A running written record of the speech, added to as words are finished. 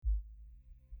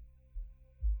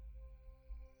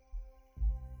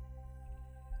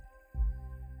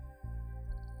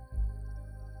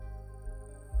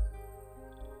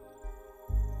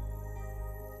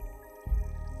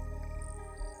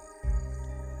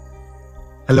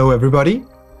Hello, everybody,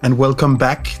 and welcome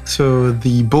back to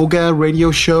the Iboga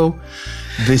radio show.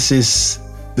 This is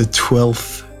the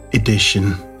 12th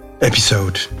edition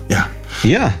episode.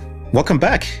 Yeah. Welcome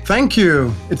back. Thank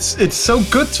you. It's so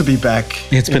good to be back.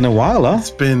 It's been a while, huh?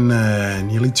 It's been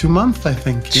nearly 2 months, I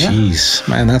think. Jeez,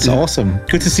 man, that's awesome.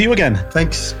 Good to see you again.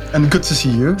 Thanks, and good to see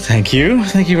you. Thank you.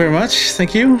 Thank you very much.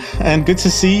 Thank you. And good to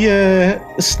see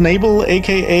Snable,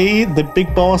 a.k.a. the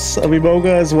big boss of Iboga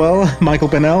as well, Michael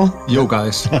Bennell. Yo,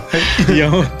 guys.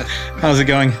 Yo, how's it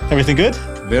going? Everything good?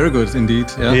 Very good indeed.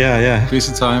 Yeah.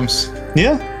 Busy times.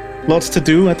 Yeah. Lots to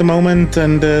do at the moment,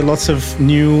 and lots of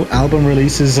new album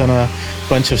releases and a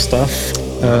bunch of stuff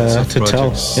to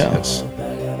projects, tell. Yeah. Yes.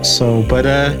 So, but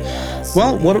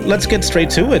let's get straight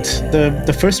to it.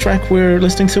 The first track we're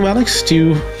listening to, Alex.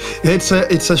 It's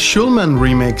a Schulman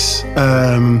remix,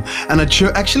 and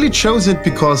I actually chose it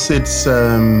because it's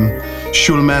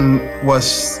Schulman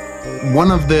was one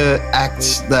of the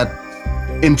acts that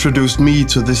introduced me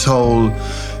to this whole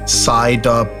side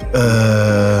up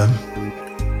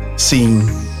scene,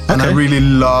 and I really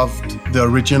loved the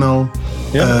original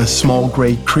Small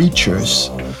Grey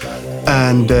Creatures,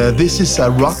 and this is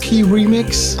a Rocky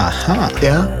remix. Aha.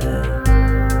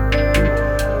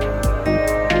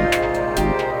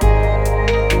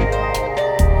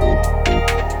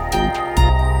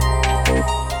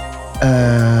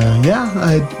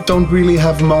 I don't really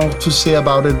have more to say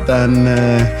about it than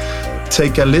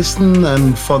take a listen,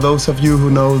 and for those of you who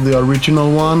know the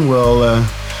original one, well,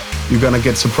 you're gonna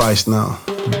get surprised now.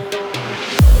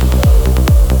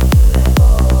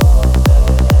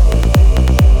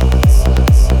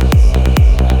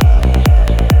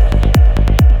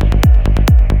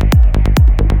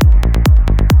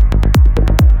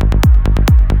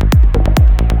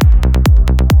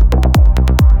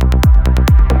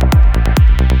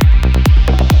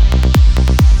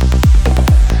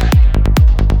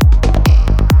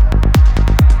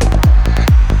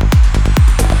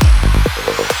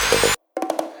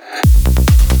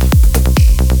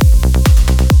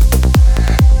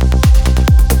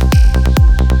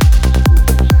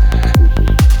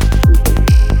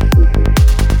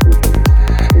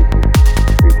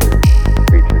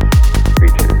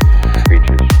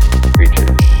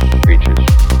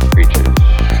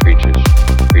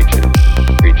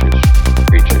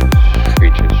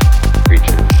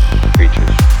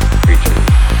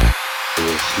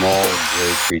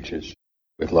 Creatures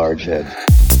with large heads.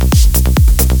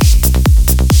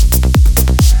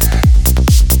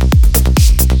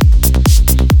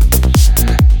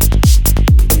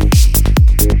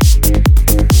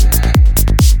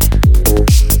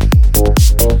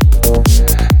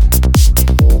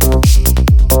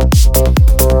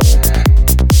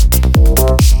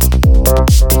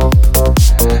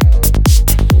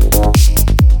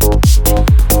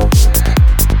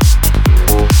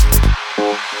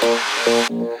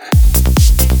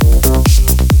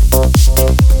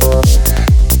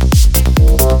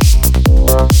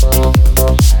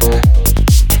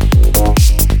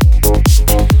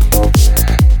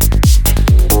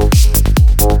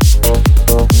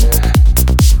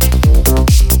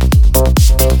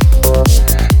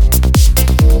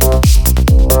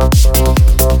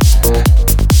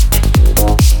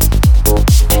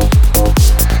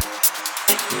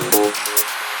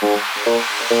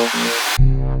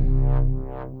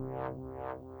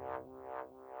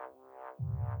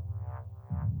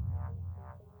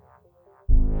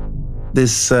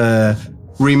 This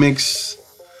remix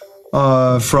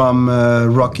from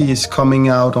Rocky is coming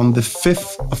out on the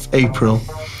 5th of April.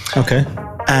 Okay.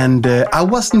 And I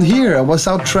wasn't here. I was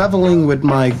out traveling with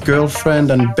my girlfriend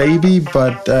and baby,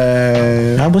 but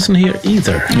I wasn't here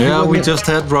either. Yeah, we just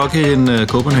had Rocky in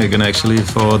Copenhagen actually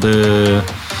for the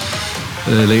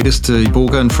latest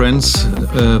Iboga and Friends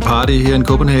party here in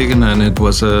Copenhagen, and it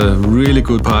was a really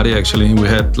good party actually. We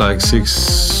had like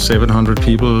 600-700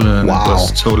 people, and It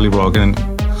was totally rocking.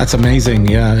 That's amazing.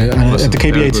 Yeah, at the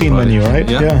KB18 venue, right?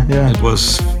 Yeah. It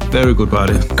was very good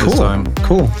party this time.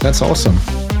 Cool. That's awesome.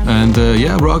 And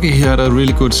Rocky, he had a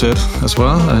really good set as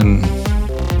well, and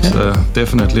it's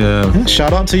definitely a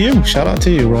shout out to you. Shout out to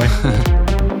you, Roy.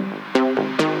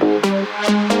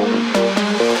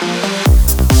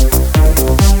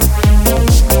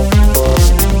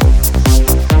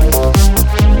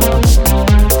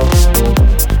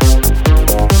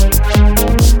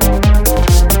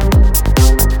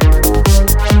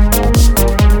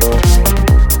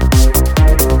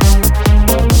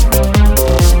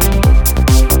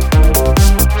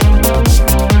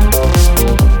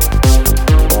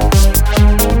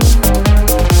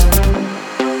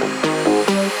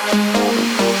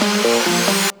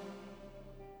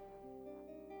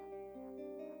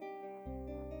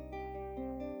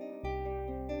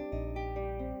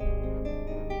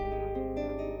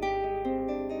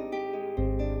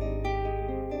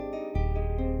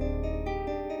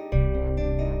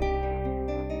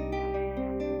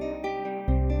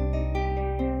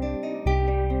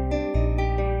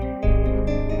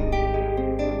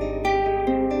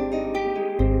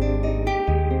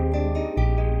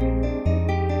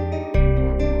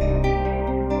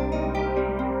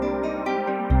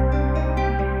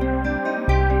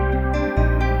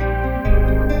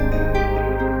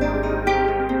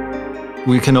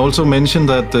 We can also mention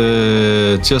that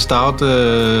just out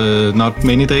not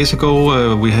many days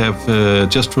ago, we have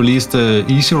just released the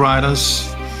Easy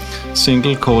Riders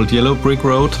single called Yellow Brick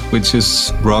Road, which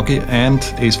is Rocky and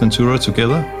Ace Ventura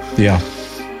together. Yeah.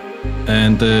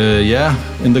 And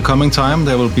in the coming time,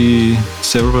 there will be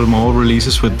several more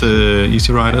releases with the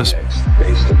Easy Riders.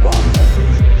 Based upon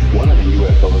one of the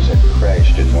UFOs had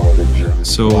crashed in northern Germany.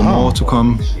 So more to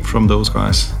come from those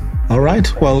guys. All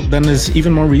right. Well, then there's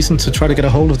even more reason to try to get a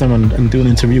hold of them and do an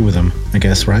interview with them, I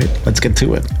guess, right? Let's get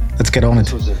to it. Let's get on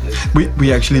it.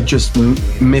 We actually just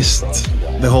missed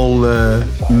the whole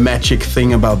magic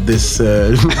thing about this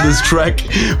this track,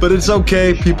 but it's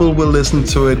okay. People will listen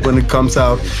to it when it comes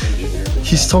out.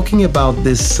 He's talking about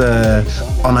this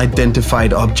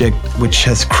unidentified object which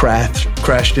has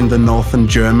crashed in the northern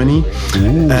Germany,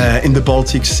 in the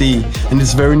Baltic Sea, and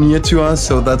it's very near to us.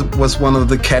 So that was one of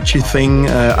the catchy thing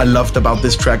I loved about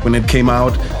this track when it came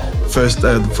out.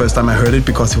 The first time I heard it,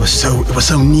 because it was so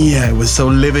near, it was so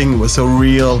living, it was so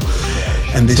real.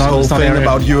 And this whole thing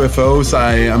about UFOs,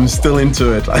 I'm still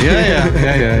into it.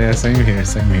 Yeah. Same here.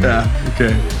 Yeah,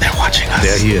 okay. They're watching us.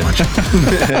 They're here.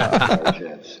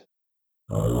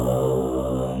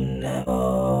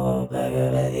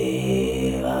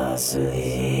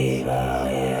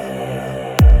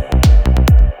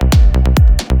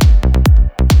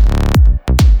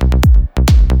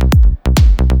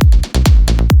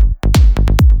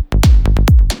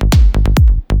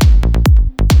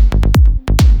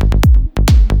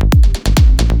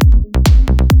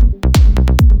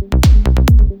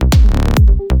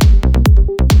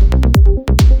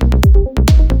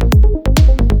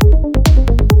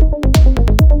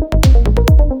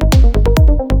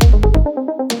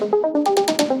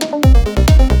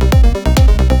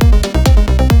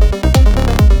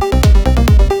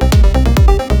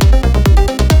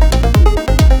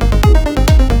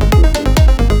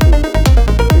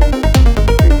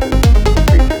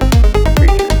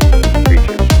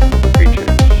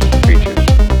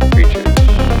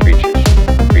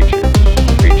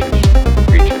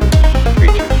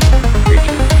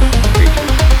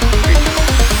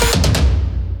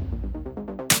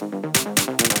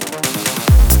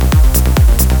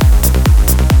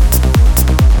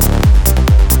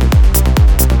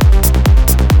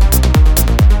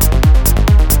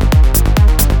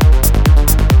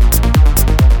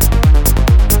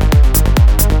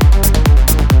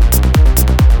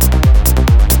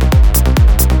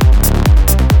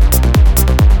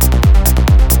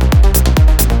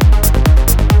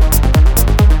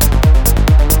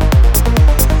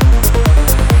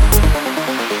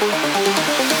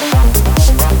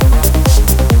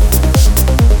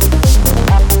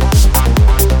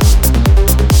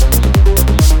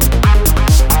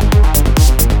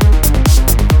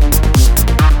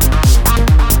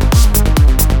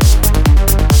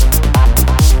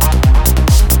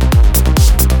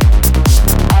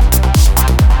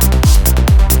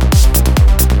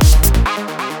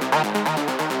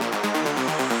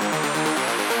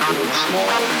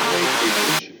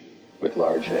 With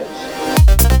large heads.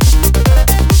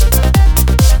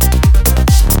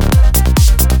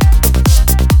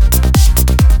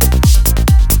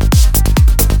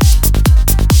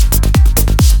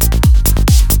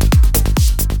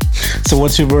 So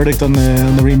what's your verdict on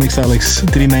the remix, Alex?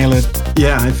 Did he nail it?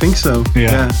 Yeah, I think so.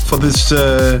 Yeah. For this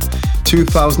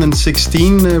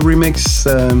 2016 remix,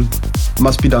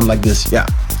 must be done like this. Yeah.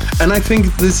 And I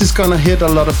think this is gonna hit a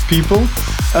lot of people.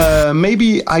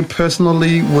 Maybe I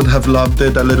personally would have loved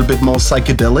it a little bit more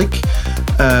psychedelic,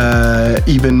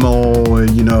 even more,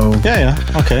 Yeah.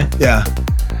 Okay. Yeah.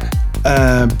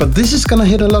 But this is gonna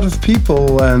hit a lot of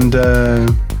people, and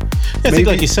I think,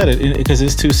 like you said, it because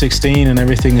it's 2016 and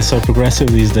everything is so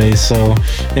progressive these days. So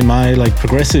in my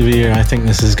progressive ear, I think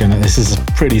this is a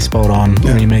pretty spot on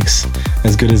remix,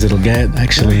 as good as it'll get,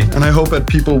 actually. Yeah. And I hope that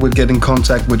people will get in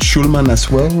contact with Schulman as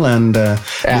well and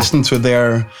listen to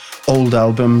their old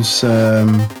albums,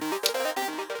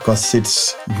 because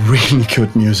it's really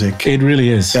good music. It really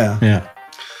is. Yeah.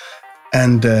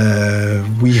 And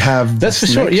we have that's for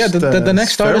sure. Yeah, the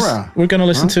next artist we're going to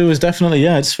listen to is definitely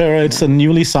it's Sfera. It's a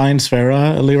newly signed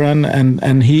Sfera Liran,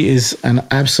 and he is an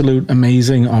absolute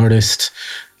amazing artist.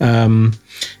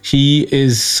 He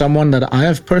is someone that I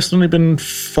have personally been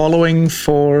following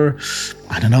for,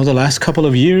 I don't know, the last couple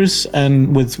of years,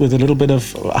 and with a little bit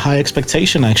of high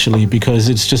expectation, actually, because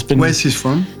it's just been... Where's he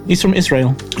from? He's from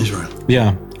Israel.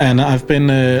 Yeah, and I've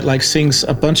been seeing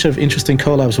a bunch of interesting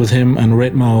collabs with him and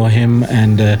Ritmo,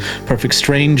 and Perfect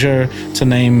Stranger, to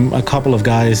name a couple of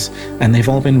guys, and they've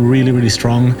all been really, really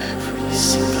strong.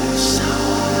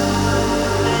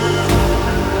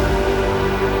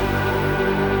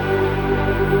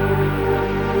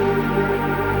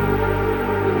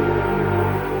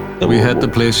 We had the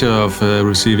pleasure of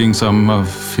receiving some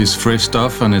of his fresh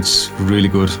stuff, and it's really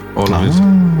good, all of it.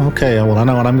 Okay, well, I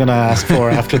know what I'm going to ask for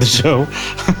after the show.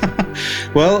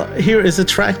 Well, here is a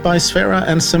track by Sfera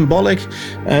and Symbolic.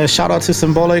 Shout out to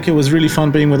Symbolic. It was really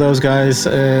fun being with those guys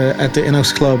at the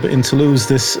Inox Club in Toulouse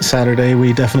this Saturday.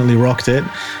 We definitely rocked it.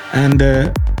 And,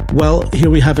 well, here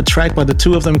we have a track by the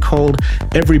two of them called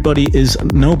Everybody Is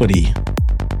Nobody.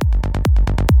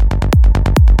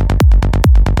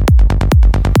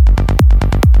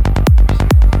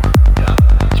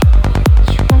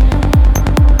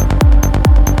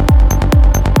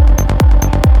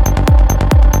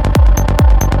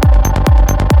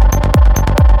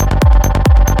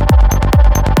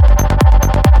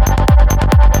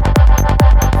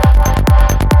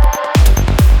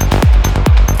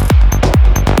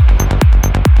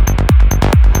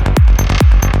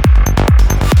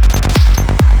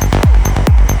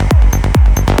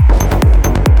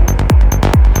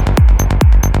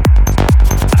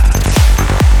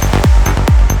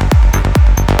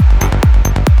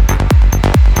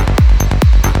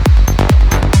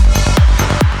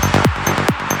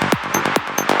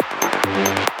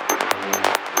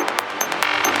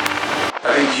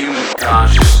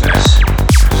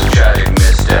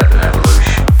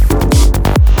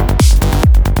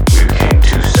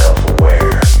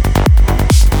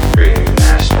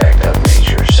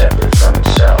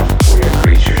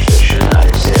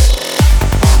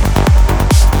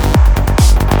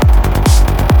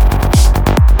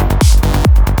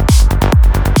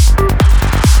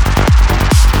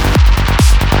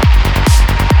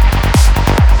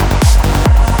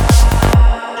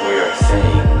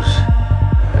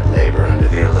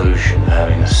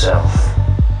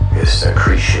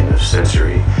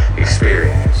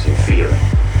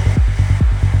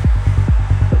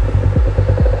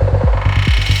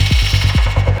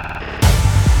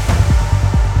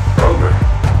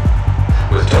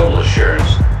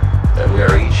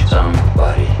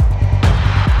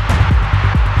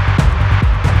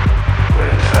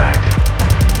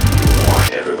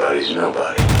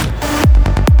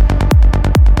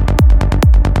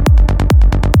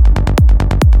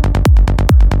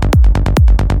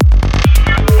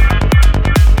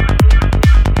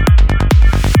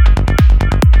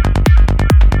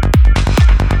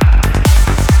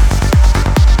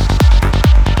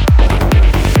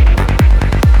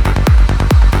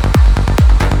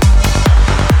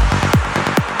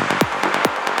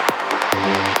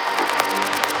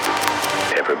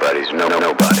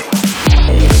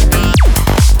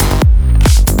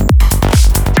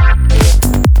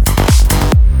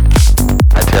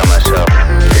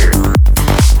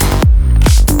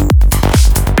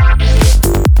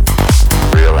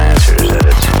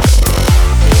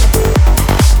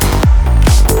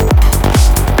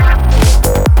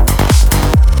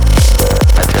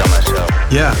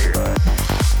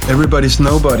 Everybody's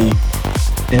Nobody.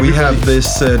 We have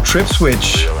this Trip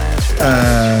Switch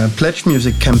pledge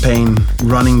music campaign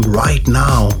running right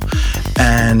now,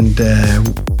 and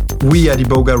we at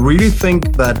Iboga really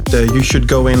think that you should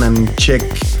go in and check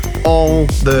all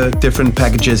the different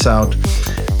packages out.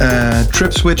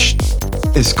 Trip Switch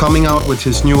is coming out with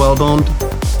his new album.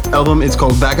 It's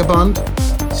called Vagabond.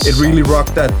 It really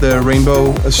rocked at the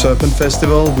Rainbow Serpent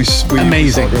Festival.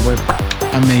 Amazing.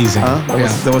 Amazing.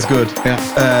 That was good. Yeah.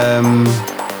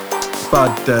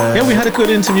 Yeah, we had a good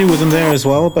interview with him there as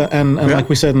well. But and like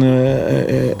we said,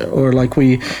 or like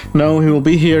we know, he will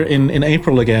be here in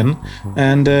April again,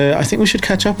 and I think we should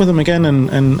catch up with him again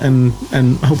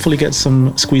and hopefully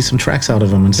squeeze some tracks out of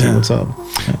him and see what's up.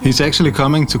 Yeah. He's actually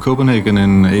coming to Copenhagen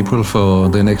in April for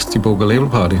the next Iboga label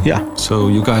party. Yeah. So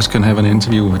you guys can have an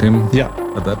interview with him. Yeah.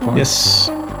 At that point. Yes.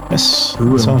 That's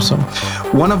awesome.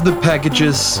 One of the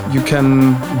packages you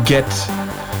can get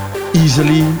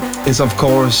easily is, of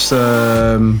course,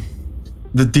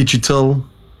 the digital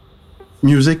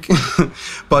music,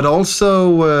 but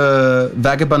also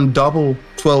Vagabond double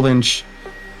 12-inch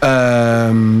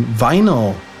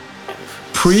vinyl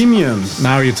premium.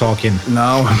 Now you're talking.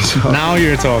 Now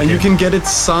you're talking. And you can get it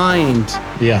signed.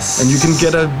 Yes. And you can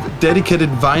get a dedicated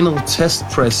vinyl test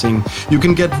pressing. You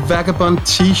can get Vagabond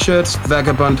t-shirts,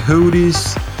 Vagabond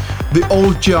hoodies, the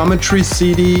old Geometry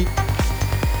CD,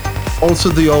 also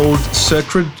the old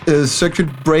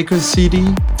Circuit Breaker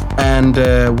CD. And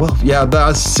there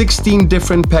are 16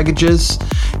 different packages,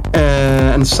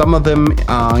 and some of them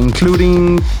are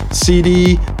including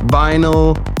CD,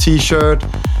 vinyl, t-shirt,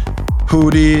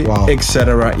 hoodie,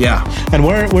 etc. Yeah. And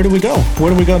where do we go?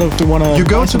 Where do we go to want to? You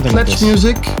go to Pledge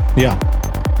Music. Yeah.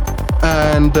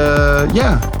 And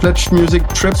Pledge Music,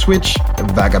 Trip Switch,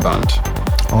 Vagabond.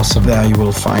 Awesome. There you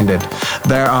will find it.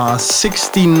 There are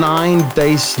 69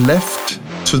 days left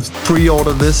to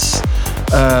pre-order this.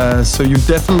 So you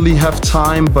definitely have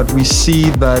time, but we see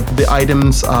that the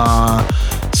items are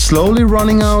slowly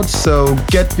running out. So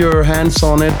get your hands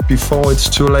on it before it's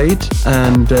too late.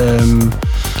 And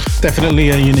definitely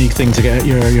a unique thing to get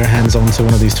your hands onto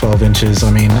one of these 12 inches.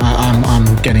 I mean,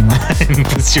 I'm getting mine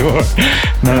for sure.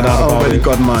 No doubt about already it.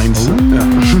 got mine. So,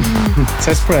 yeah.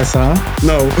 Test press, huh?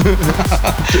 No.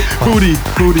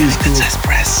 Hoodie is cool. Test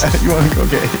press. You want to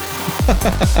okay.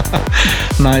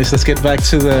 Nice. Let's get back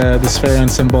to the Sphere and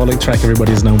Symbolic track.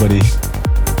 Everybody's Nobody.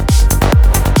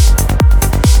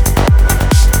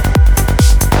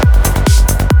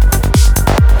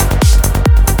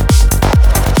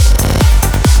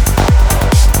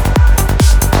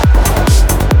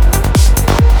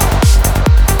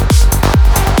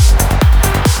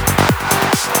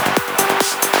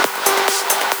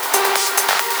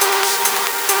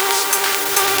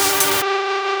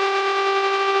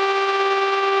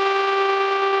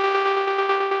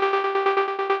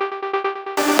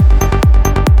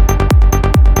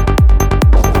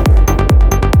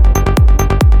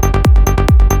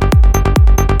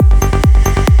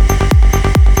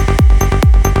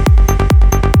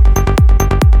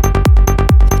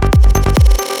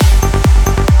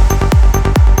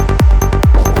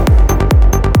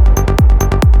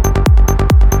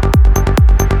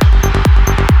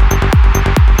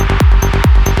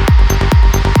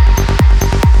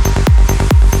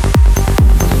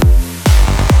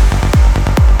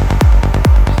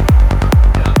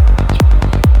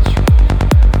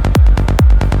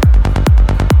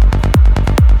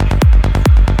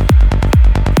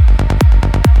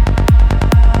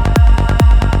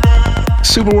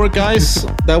 Super work, guys.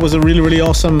 That was a really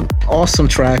awesome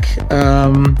track.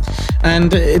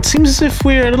 And it seems as if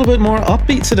we're a little bit more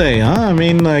upbeat today, huh? I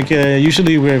mean, like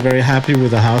usually we're very happy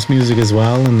with the house music as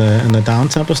well and the down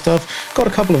tempo stuff. Got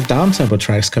a couple of down tempo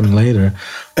tracks coming later,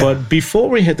 but before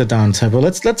we hit the down tempo,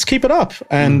 let's keep it up.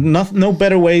 And no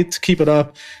better way to keep it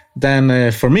up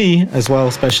than for me as well,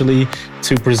 especially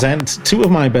to present two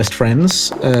of my best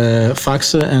friends,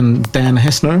 Faxe and Dan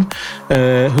Hessner,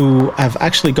 who have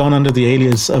actually gone under the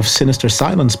alias of Sinister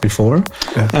Silence before,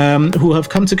 who have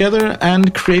come together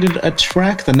and created a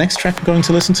track, the next track we're going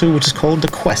to listen to, which is called The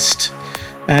Quest.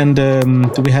 And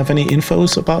do we have any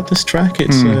infos about this track?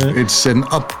 It's an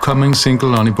upcoming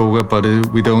single on Iboga, but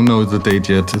we don't know the date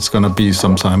yet. It's going to be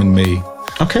sometime in May.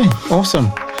 Okay,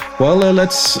 awesome. Well,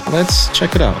 let's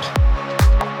check it out.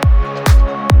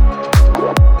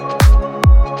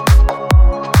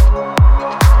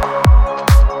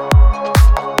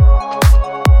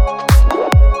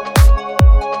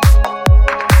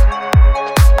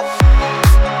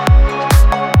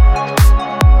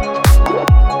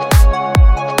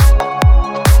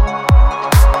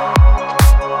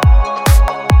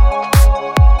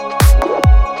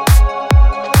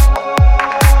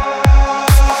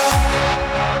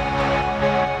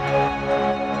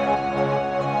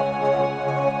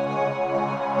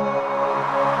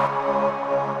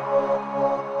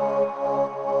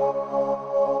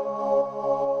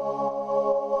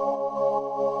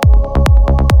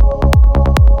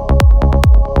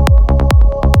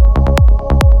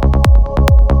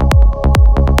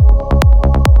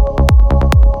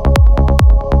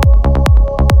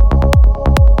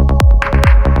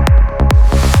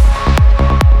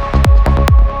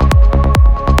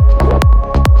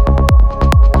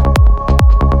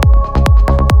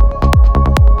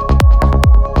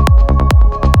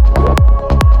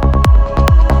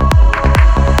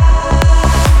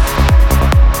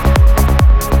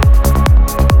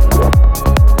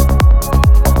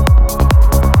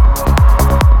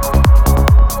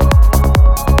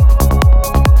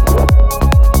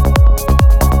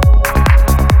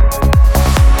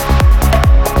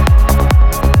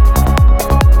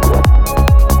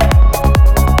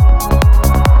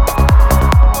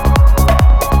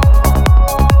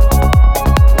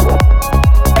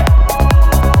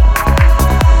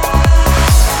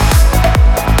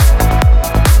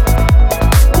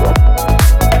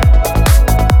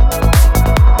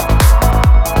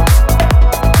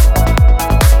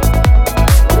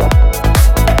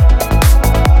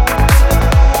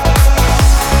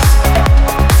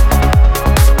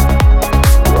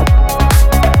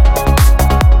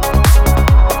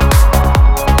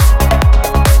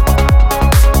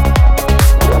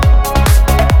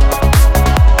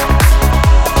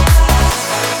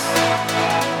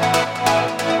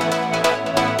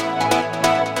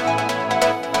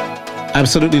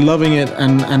 Absolutely loving it,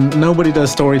 and nobody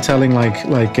does storytelling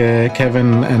like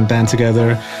Kevin and Dan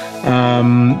together.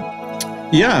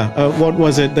 What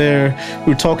was it?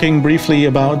 We were talking briefly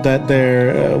about that.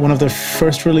 One of their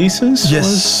first releases.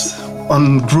 Yes,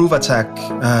 on Groove Attack.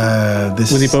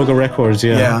 With Iboga Records.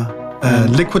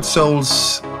 Liquid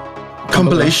Souls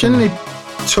compilation. It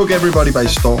took everybody by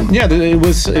storm. Yeah, it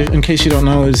was. In case you don't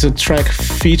know, it's a track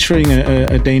featuring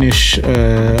a Danish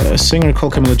singer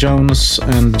called Camilla Jones,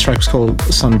 and the track was called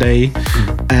Sunday,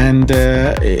 and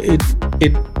it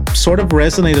sort of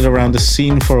resonated around the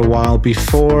scene for a while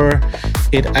before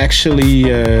it actually,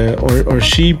 or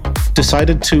she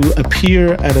decided to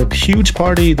appear at a huge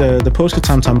party, the Polska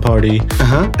Tam Tam party,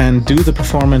 and do the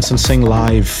performance and sing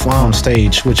live on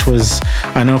stage, which was,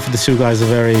 I know for the two guys, a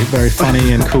very, very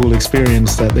funny and cool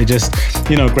experience that they just,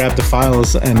 grabbed the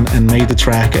files and made the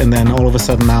track, and then all of a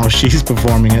sudden now she's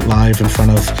performing it live in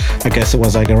front of, I guess it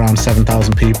was like around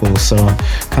 7,000 people, so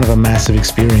kind of a massive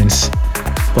experience.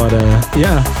 But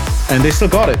and they still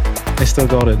got it.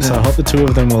 So I hope the two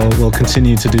of them will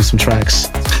continue to do some tracks.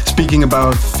 Speaking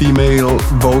about female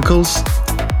vocals,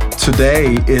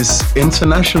 today is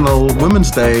International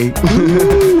Women's Day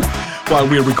while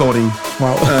we're recording.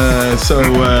 Wow.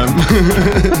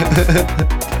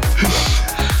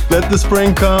 Let the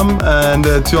spring come, and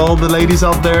to all the ladies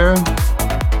out there,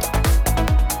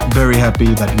 very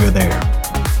happy that you're there.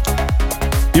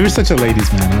 You're such a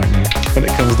ladies' man, aren't you? When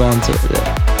it comes down to it,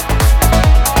 yeah.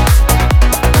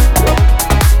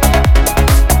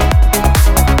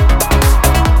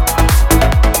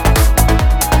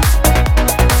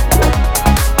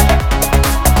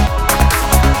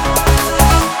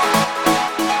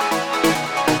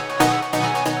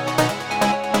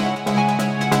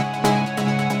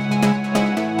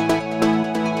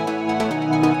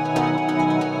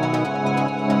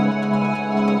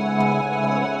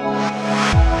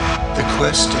 The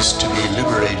quest is to be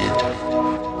liberated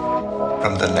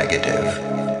from the negative,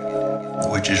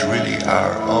 which is really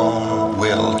our own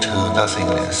will to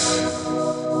nothingness.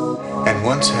 And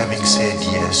once having said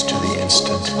yes to the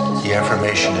instant, the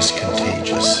affirmation is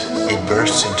contagious. It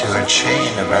bursts into a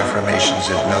chain of affirmations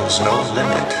that knows no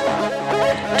limit.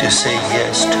 To say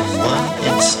yes to one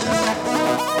instant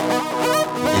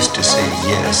is to say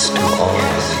yes to all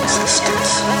of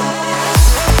existence.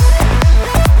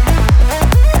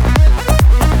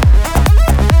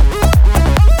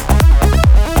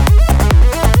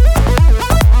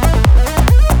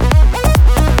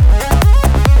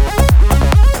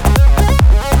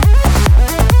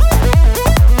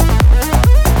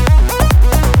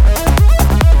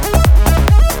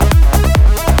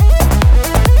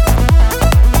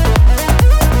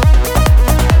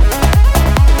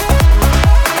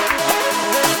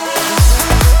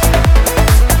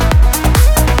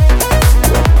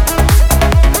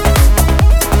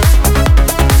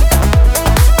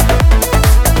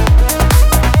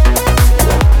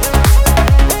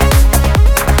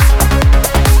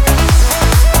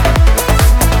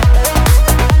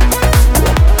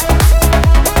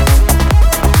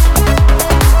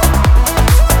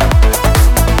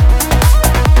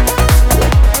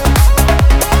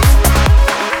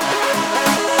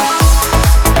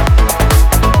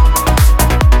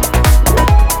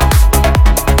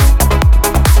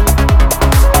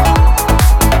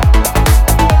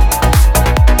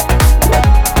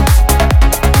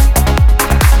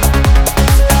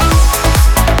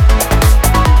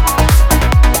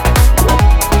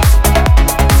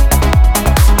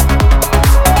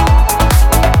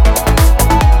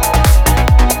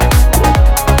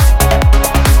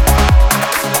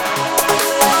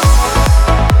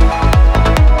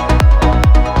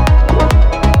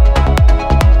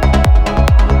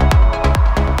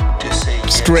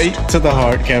 Straight to the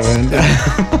heart, Kevin.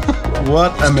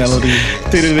 What a melody.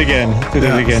 Did it again.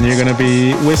 You're going to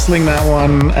be whistling that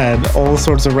one at all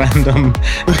sorts of random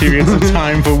periods of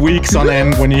time for weeks on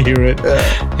end when you hear it.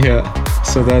 Yeah.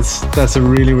 So that's a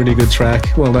really, really good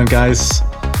track. Well done, guys.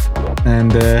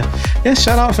 And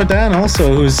shout out for Dan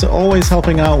also, who's always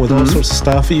helping out with all sorts of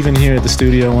stuff, even here at the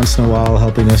studio once in a while,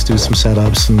 helping us do some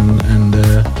setups and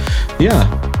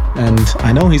And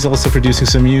I know he's also producing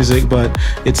some music, but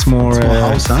it's more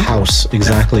house,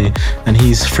 exactly. Yeah. And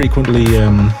he's frequently,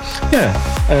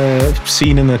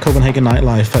 seen in the Copenhagen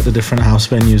nightlife at the different house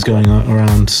venues going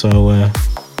around. So,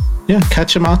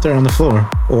 catch him out there on the floor.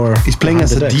 Or he's playing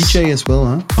as a DJ as well,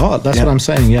 huh? Oh, that's what I'm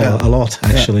saying. Yeah, a lot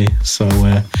actually. Yeah. So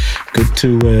good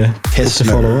to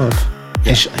follow up.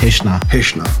 Hishna.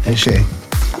 Okay.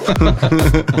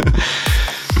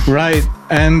 Right,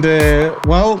 and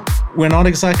we're not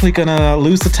exactly gonna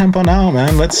lose the tempo now,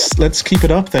 man. Let's keep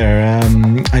it up there.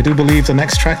 I do believe the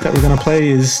next track that we're gonna play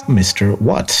is Mr.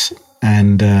 What,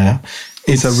 and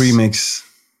it's a remix.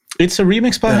 It's a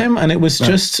remix by him, and it was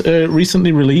just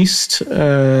recently released.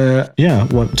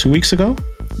 2 weeks ago?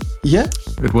 Yeah,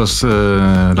 it was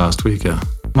last week. Yeah.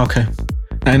 Okay.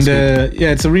 And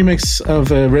it's a remix of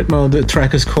Ritmo. The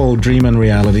track is called Dream and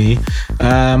Reality.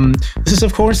 This is,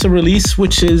 of course, a release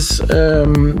which is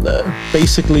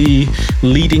basically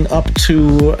leading up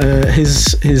to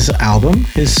his album,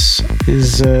 his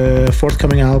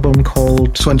forthcoming album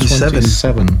called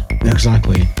 27.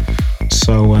 Exactly.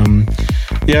 So,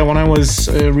 when I was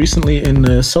recently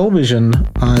in Soul Vision,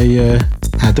 I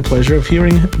had the pleasure of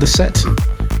hearing the set.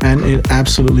 And it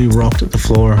absolutely rocked the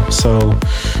floor. So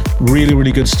really,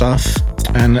 really good stuff.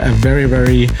 And a very,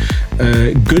 very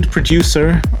good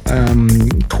producer.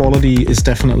 Quality is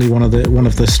definitely one of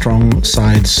the strong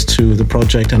sides to the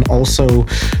project, and also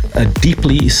a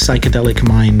deeply psychedelic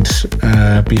mind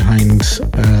behind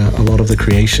a lot of the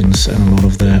creations and a lot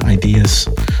of the ideas.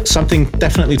 Something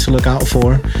definitely to look out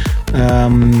for.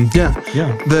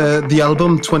 The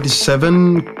album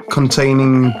 27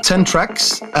 containing 10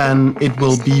 tracks, and it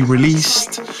will be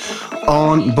released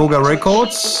on Iboga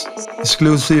Records,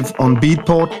 exclusive on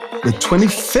Beatport, the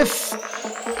 25th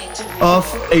of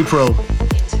April,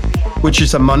 which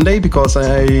is a Monday because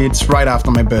it's right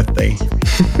after my birthday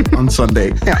on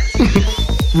Sunday. Yeah.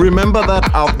 Remember that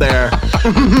out there.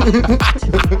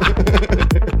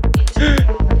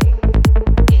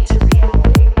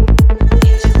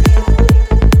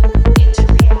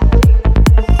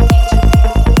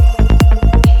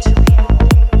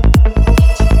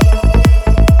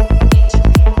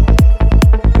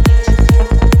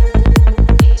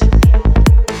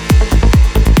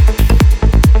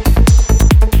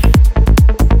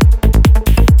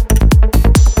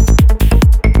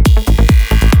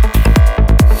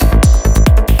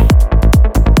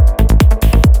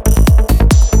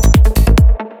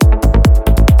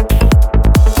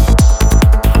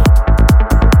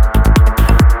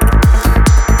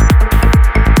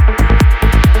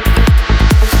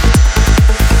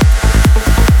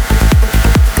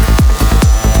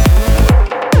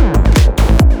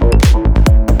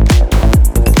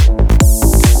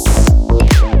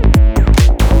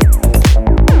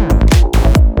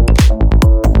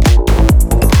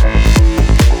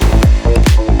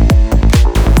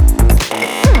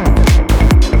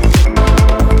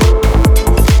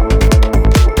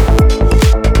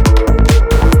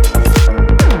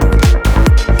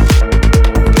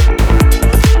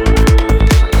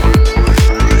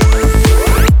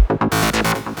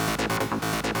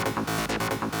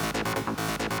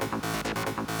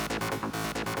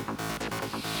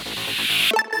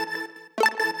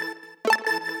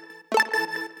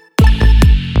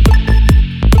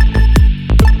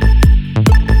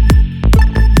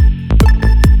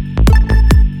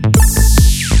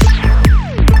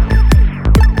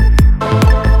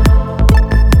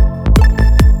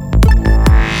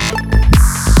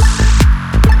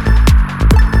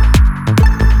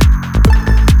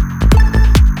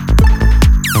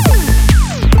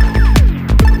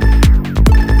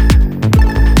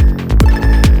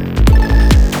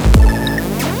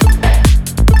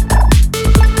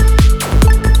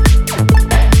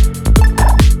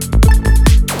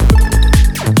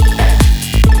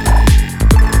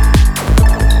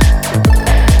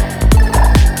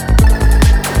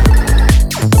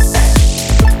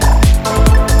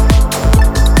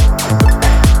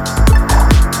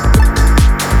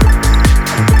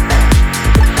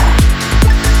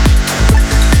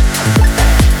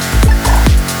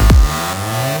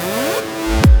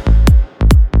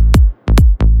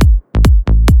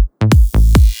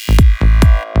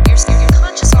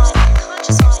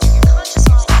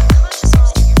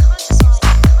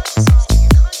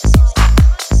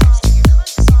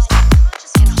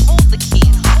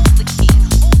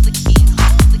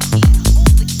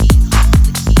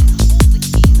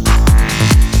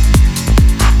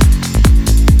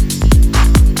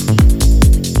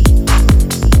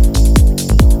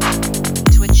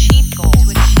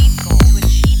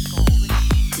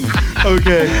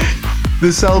 Okay.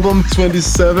 This album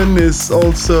 27 is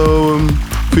also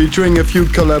featuring a few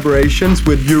collaborations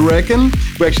with You Reckon.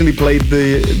 We actually played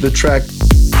the track.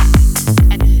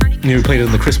 You played it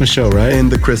in the Christmas show, right? In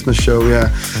the Christmas show, yeah.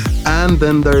 And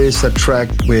then there is a track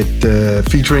with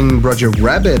featuring Roger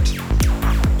Rabbit,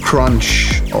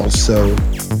 Crunch, also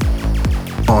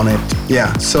on it.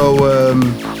 Yeah. So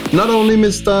not only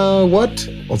Mr. What,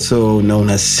 also known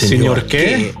as Señor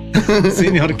 ¿Qué?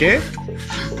 Señor ¿Qué?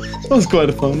 That was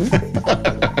quite fun.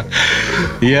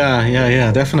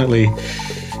 Yeah, definitely.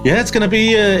 Yeah, it's going to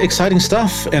be exciting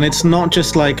stuff. And it's not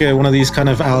just like one of these kind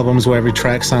of albums where every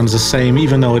track sounds the same,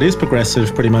 even though it is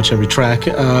progressive pretty much every track.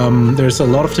 There's a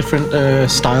lot of different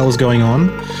styles going on.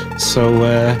 So,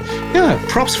 yeah,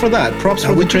 props for that. Props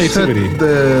for the creativity.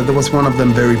 There was one of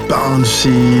them very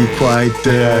bouncy, quite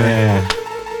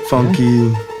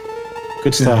funky.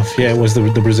 Good stuff. Yeah, it was the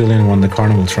Brazilian one, the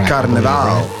Carnival track. Carnaval.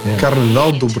 Right? Yeah.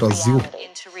 Carnaval do Brasil.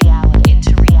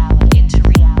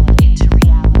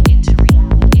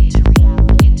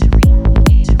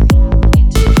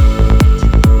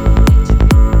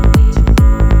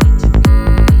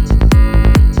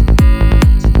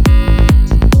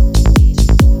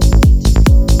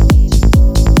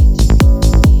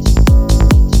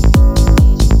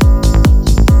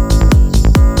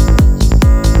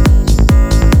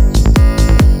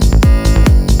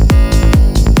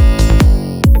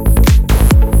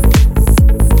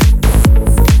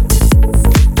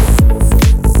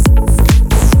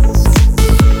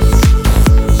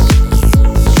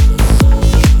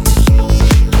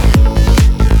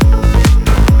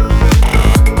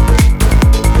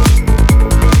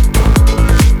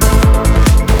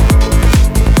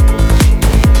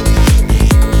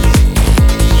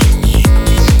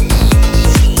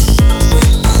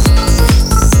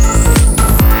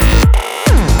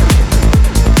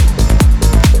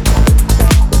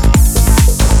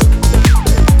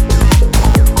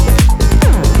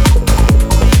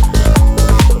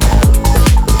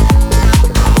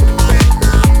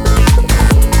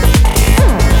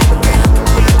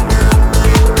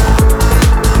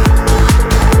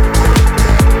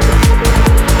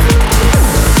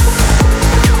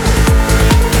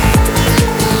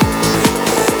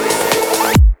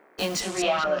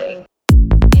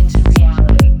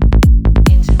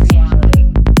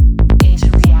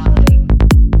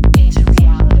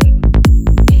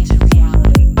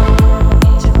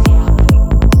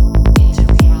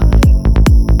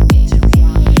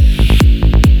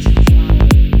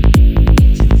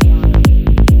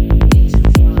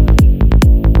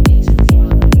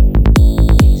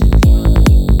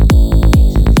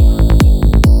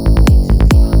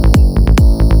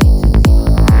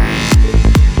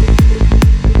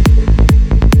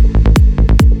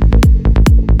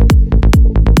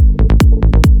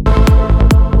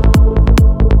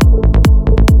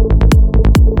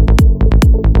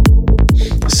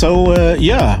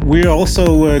 Yeah, we're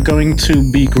also going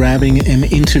to be grabbing an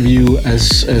interview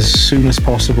as soon as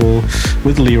possible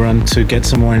with Liran to get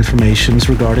some more information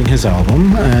regarding his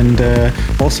album, and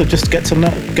also just get to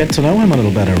know him a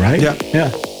little better, right?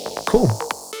 Yeah. Cool.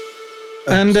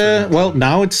 And well,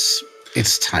 now it's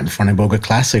time for an Iboga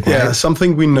classic, right? Yeah,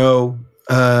 something we know,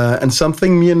 and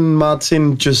something me and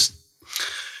Martin just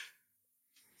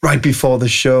right before the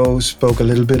show spoke a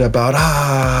little bit about,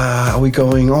 are we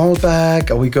going all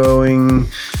back? Are we going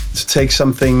to take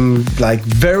something like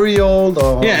very old?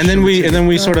 Or yeah, and then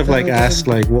we sort of like asked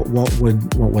like what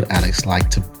would Alex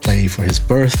like to play for his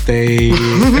birthday?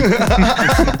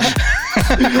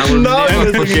 I will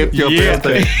never forget your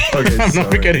birthday. Okay, I'm not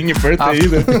forgetting your birthday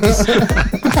either.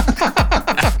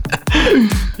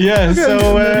 Yeah,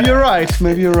 so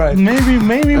maybe you're right. Maybe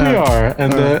we are.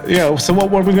 And yeah, so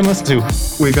what are we gonna listen to?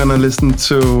 We're gonna listen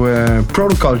to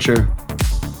Protoculture.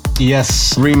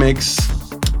 Yes, remix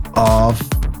of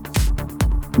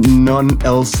none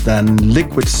else than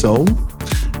Liquid Soul,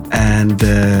 and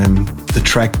the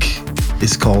track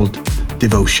is called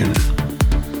Devotion.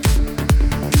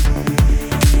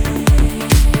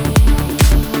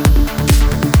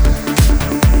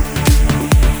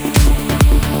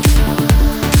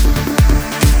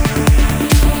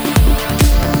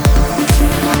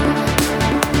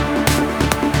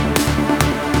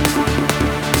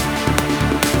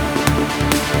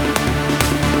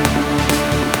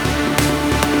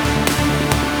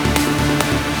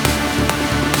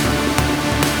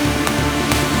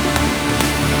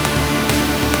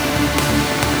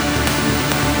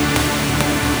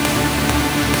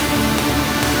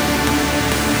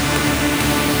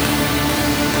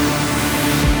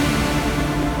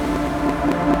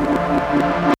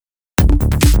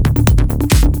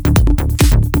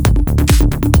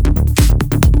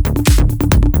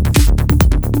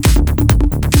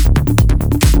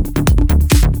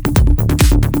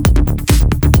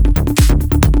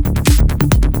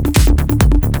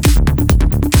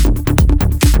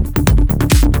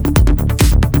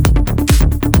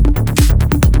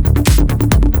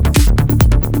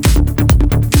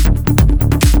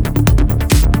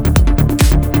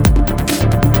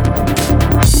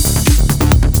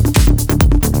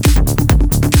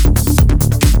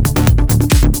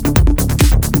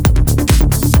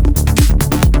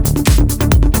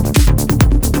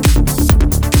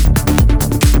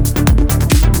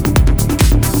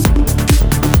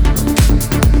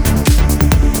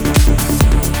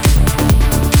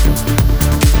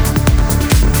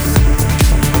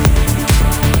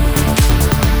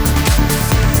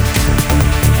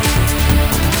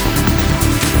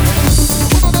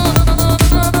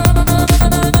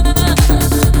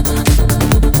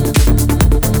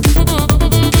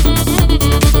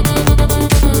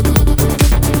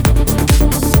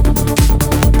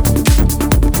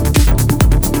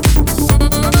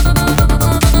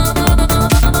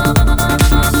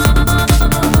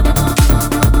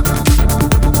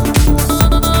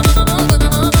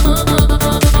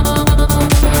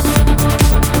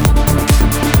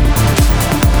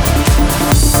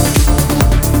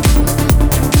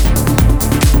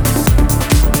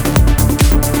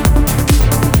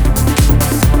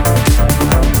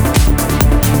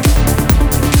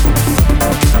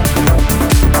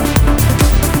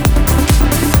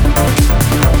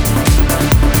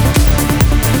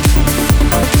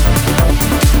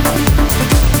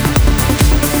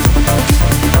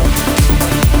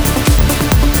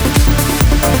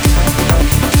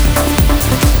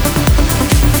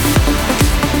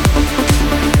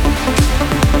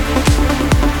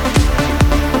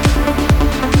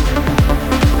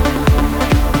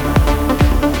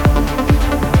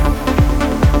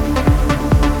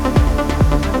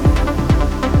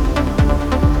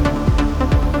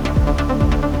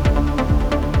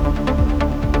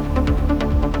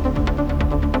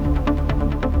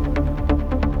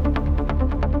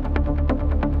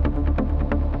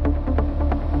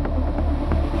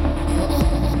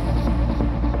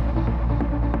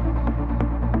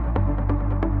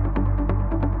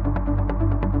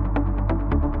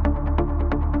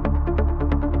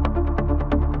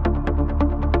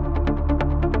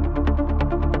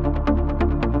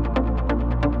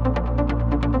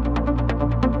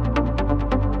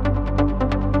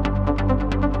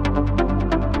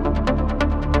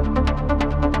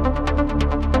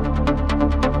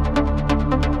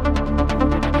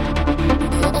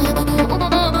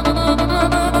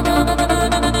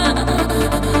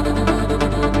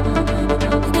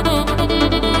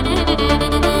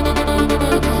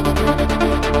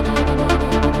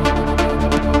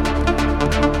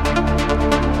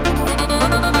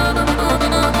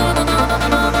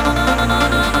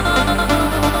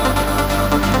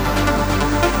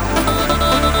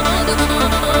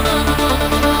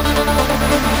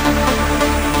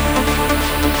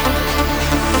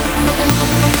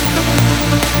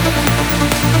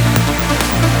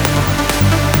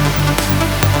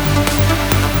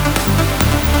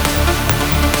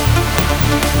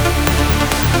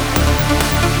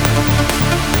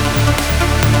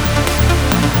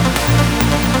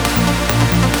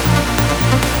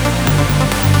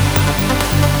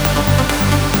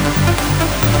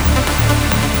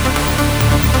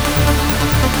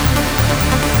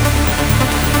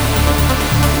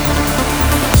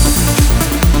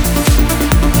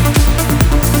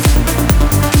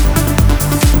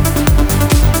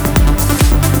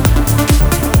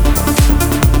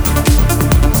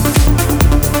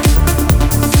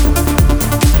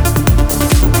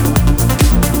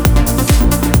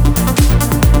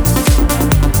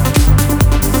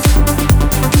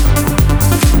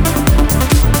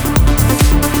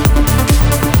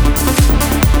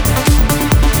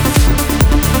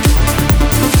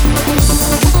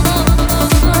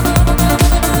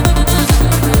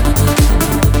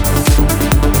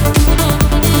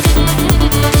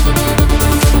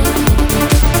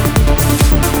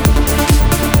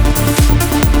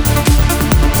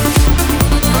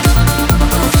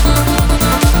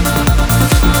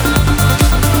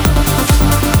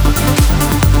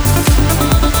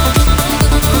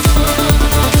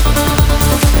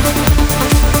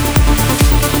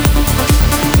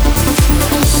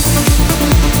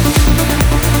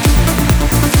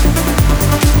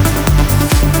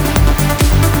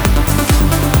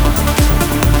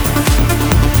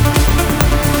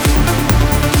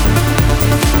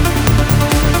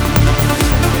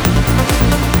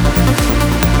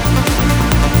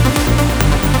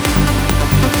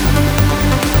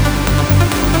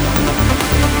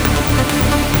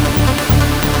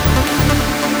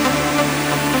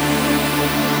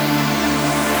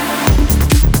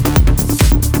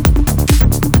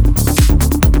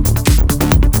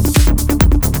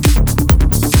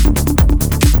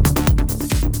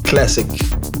 classic.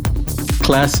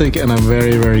 Classic and a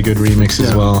very, very good remix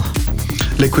as well.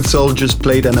 Liquid Soul just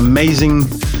played an amazing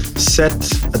set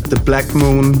at the Black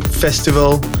Moon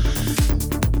Festival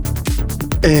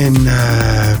in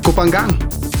Koh Phangan,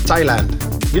 Thailand.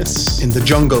 Yes. In the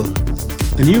jungle.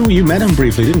 And you met him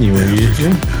briefly, didn't you?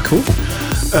 Yeah. Cool.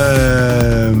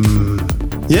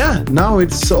 Now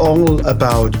it's all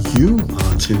about you,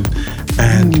 Martin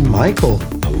and Michael.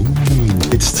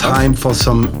 It's time for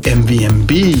some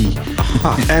MVMB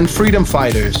and Freedom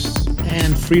Fighters.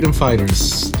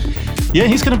 Yeah,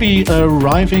 he's going to be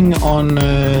arriving on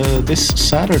this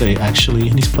Saturday, actually.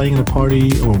 And he's playing at a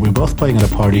party, or we're both playing at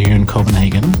a party here in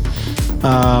Copenhagen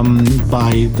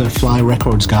by the Fly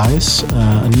Records guys,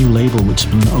 a new label which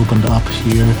has been opened up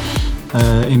here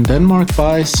in Denmark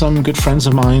by some good friends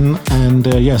of mine. And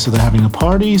so they're having a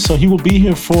party. So he will be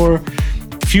here for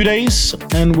a few days,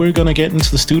 and we're going to get into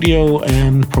the studio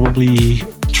and probably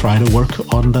try to work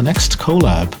on the next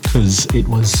collab, because it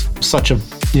was such a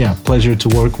pleasure to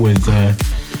work with him.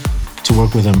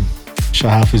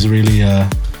 Shahaf is really a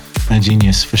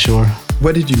genius for sure.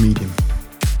 Where did you meet him?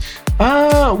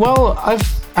 Well, I've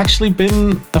actually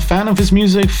been a fan of his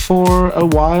music for a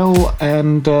while,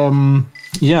 and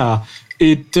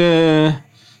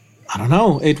I don't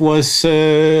know. It was,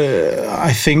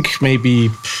 I think, maybe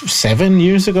 7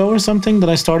 years ago or something that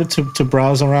I started to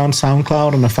browse around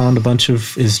SoundCloud, and I found a bunch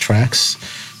of his tracks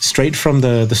straight from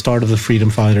the start of the Freedom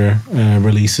Fighter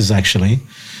releases, actually.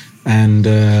 And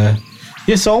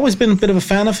so always been a bit of a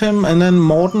fan of him. And then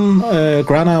Morten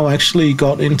Granau actually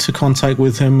got into contact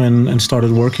with him and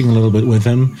started working a little bit with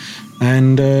him.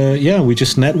 And we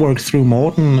just networked through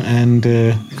Morten, and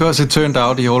because it turned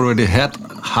out he already had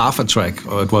half a track,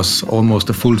 or it was almost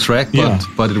a full track,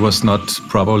 but it was not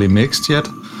properly mixed yet.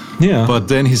 Yeah. But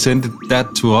then he sent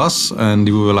that to us, and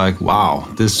we were like, "Wow,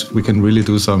 we can really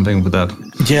do something with that."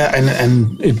 Yeah,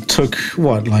 and it took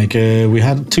we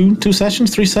had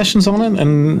 3 sessions on it,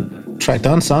 and track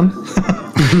done, son.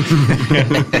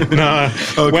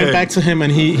 Went back to him,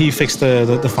 and he fixed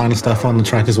the final stuff on the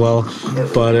track as well.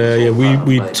 But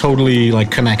we totally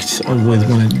connect with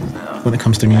when it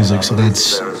comes to music. So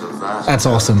that's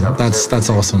awesome. That's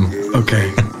awesome.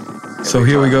 Okay, so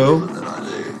here we go.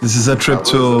 This is a trip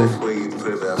to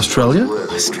Australia.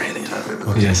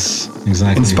 Okay. Yes,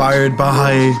 exactly. Inspired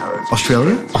by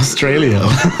Australia.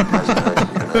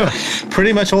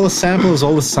 Pretty much all the samples,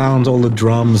 all the sounds, all the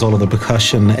drums, all of the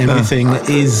percussion, everything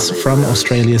is from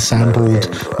Australia, sampled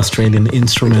Australian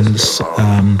instruments.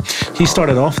 He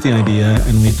started off the idea,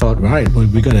 and we thought, right,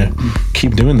 we got to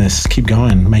keep doing this, keep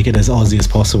going, make it as Aussie as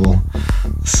possible.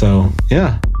 So,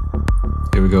 yeah.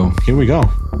 Here we go.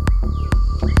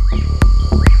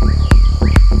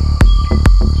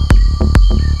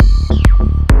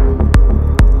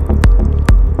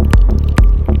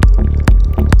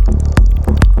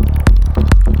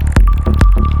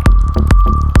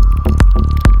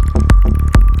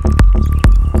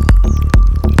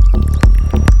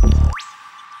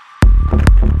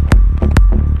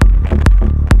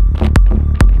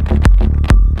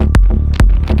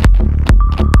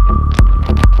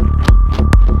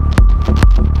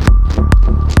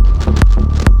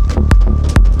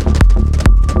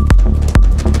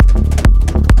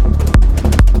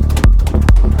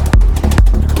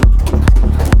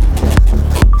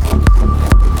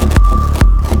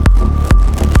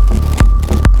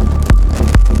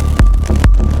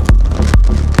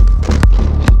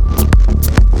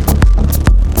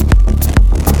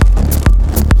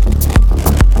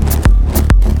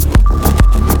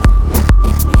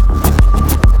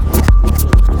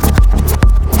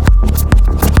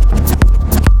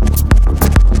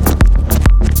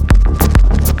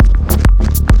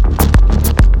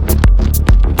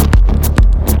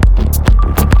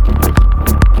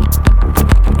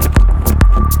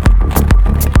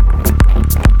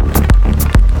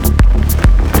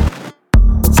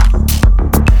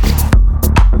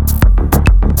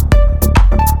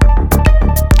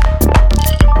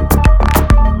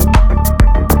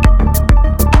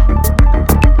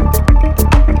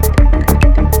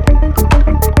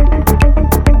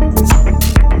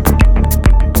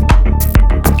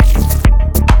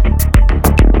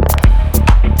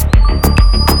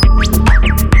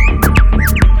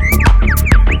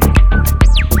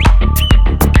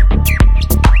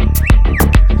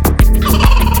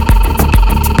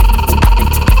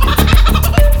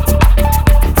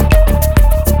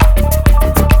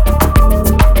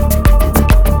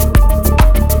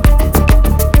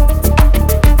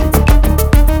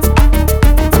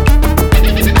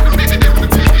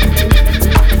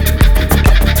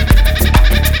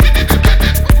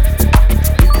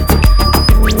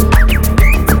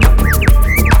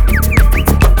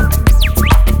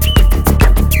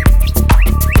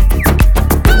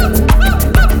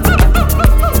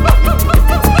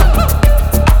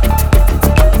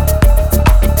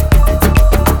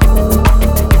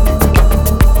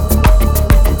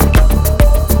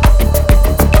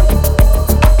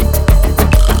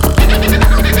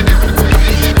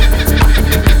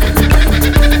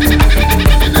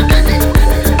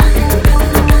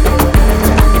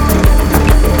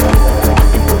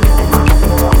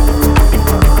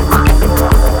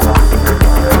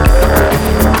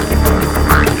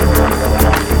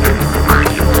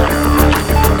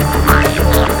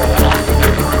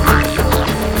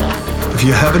 If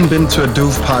you haven't been to a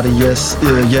doof party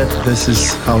yet, this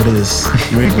is how it is.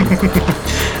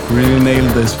 Really nailed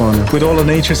this one. With all the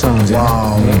nature sounds.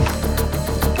 Wow.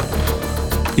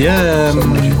 Yeah,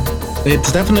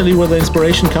 it's definitely where the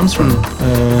inspiration comes from.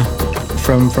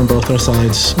 From both our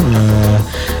sides.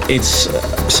 It's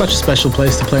such a special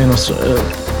place to play in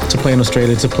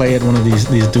Australia, to play at one of these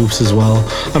doofs as well.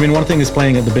 I mean, one thing is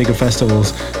playing at the bigger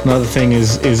festivals. Another thing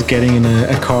is getting in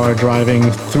a car, driving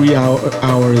 3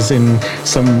 hours in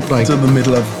some into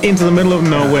the middle of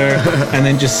nowhere, and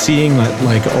then just seeing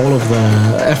like all of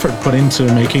the effort put into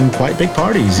making quite big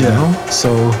parties. You know,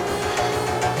 so.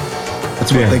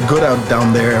 That's what they're good out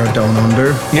down there, down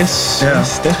under. Yes,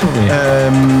 definitely.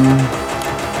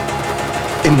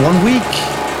 In 1 week,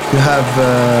 you have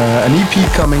an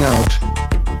EP coming out.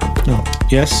 Oh,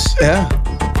 yes. Yeah.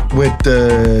 With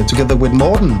together with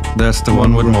Morten. That's the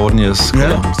one with Morten. Yes.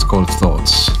 Yeah. It's called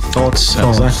Thoughts. Thoughts.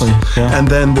 Exactly. Yeah. And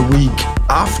then the week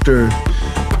after,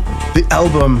 the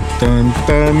album dun,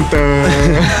 dun, dun.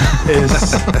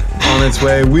 is on its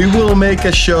way. We will make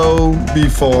a show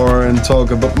before and talk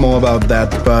a bit more about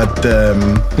that, but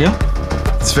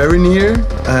it's very near,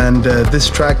 and this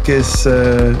track is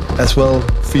as well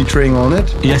featuring on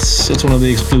it. Yes, it's one of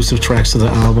the exclusive tracks of the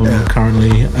album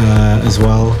currently as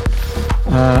well.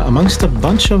 Amongst a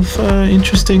bunch of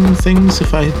interesting things,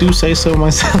 if I do say so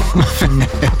myself.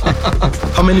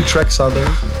 How many tracks are there?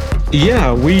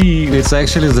 Yeah, It's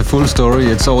actually the full story.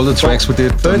 It's all the tracks we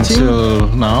did 13? until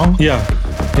now. Yeah.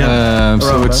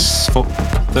 So it's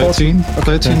 13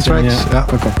 tracks. Yeah.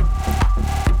 Okay.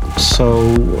 So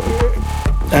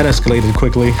that escalated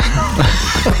quickly.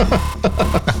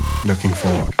 Looking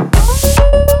forward.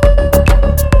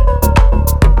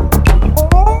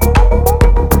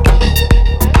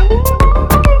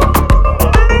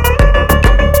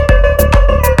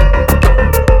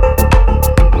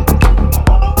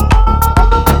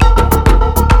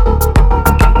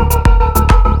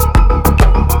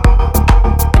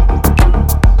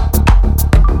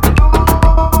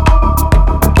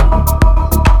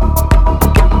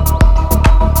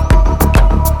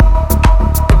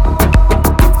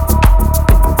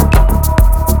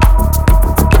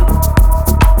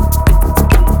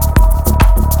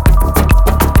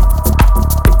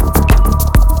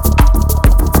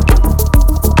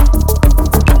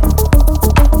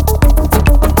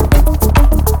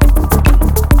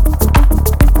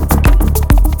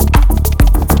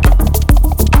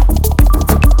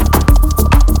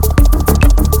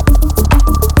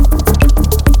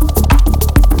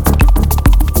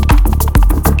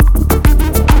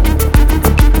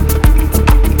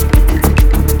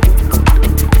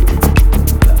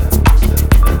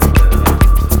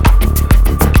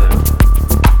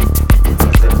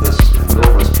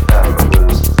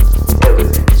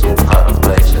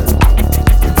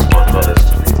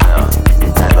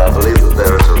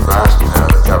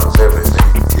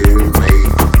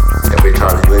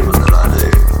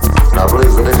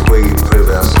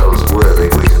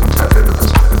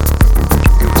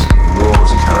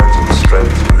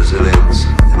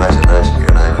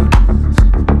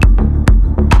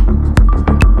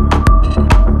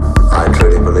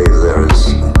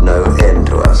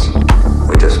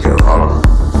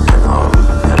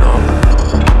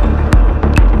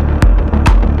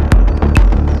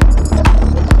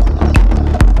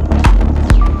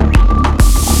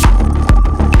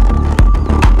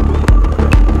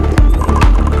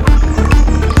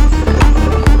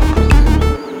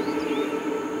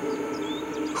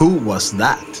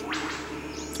 That?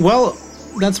 Well,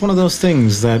 that's one of those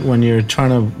things that when you're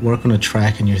trying to work on a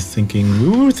track and you're thinking,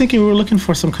 we were looking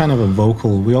for some kind of a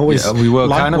vocal. We always we were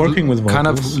liked working with vocals. Kind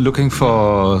of looking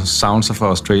for sounds of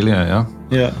Australia,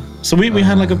 Yeah. So we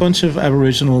had like a bunch of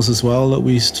Aboriginals as well that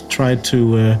we tried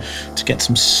to get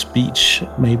some speech,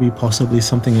 maybe possibly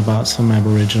something about some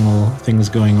Aboriginal things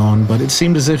going on. But it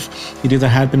seemed as if it either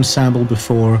had been sampled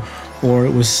before or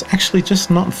it was actually just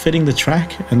not fitting the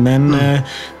track. And then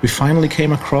we finally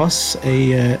came across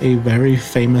a very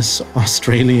famous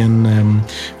Australian,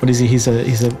 what is he? He's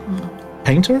a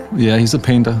painter? Yeah, he's a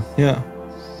painter. Yeah.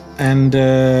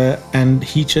 And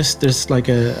he just, there's like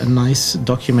a nice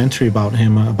documentary about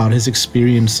him, about his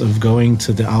experience of going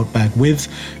to the outback with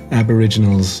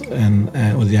Aboriginals and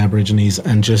or the Aborigines,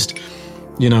 and just,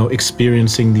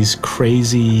 experiencing these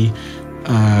crazy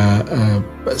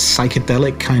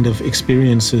psychedelic kind of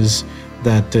experiences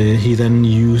that he then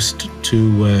used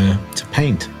to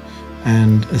paint.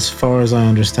 And as far as I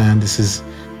understand, this is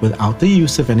without the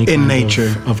use of any kind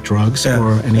of drugs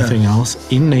or anything else,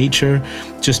 in nature,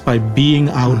 just by being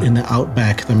out in the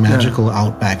outback, the magical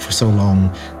outback for so long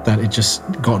that it just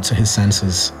got to his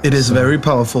senses. It is very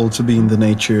powerful to be in the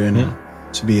nature and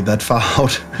to be that far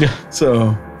out. Yeah.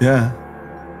 So, yeah.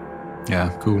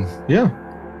 Yeah, cool. Yeah.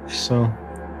 So,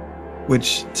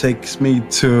 which takes me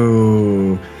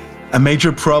to a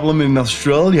major problem in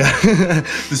Australia.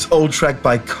 This old track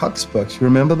by Coxbox. You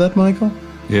remember that, Michael?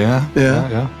 Yeah.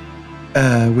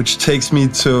 Which takes me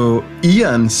to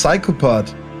Ian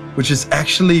Psychopath, which is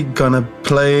actually gonna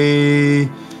play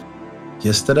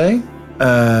yesterday.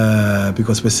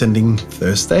 Because we're sending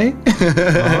Thursday.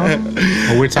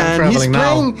 We're time traveling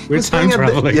now. We're time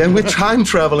traveling. We're time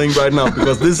traveling right now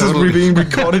because this is being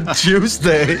recorded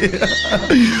Tuesday.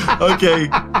 Okay,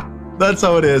 that's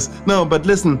how it is. No, but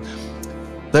listen,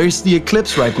 there is the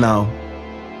eclipse right now.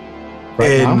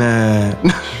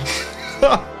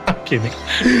 I'm kidding.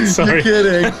 Sorry. You're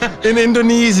kidding. In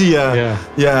Indonesia.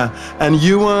 Yeah. And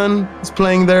Yuan is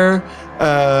playing there.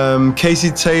 Casey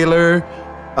Taylor.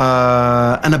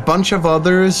 And a bunch of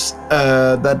others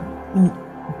that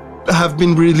have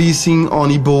been releasing on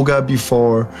Iboga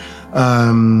before. I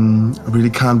really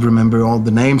can't remember all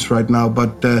the names right now,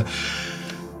 but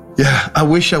I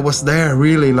wish I was there.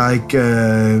 Really, like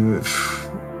I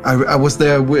was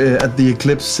there at the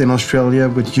eclipse in Australia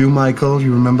with you, Michael.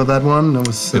 You remember that one? That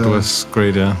was. It was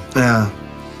great, yeah. Yeah,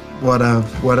 what a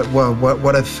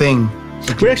thing.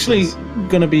 We're actually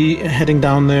going to be heading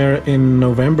down there in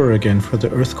November again for the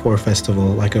Earthcore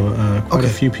Festival, like quite a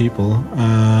few people.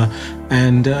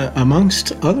 And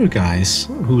amongst other guys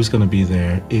who's going to be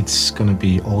there, it's going to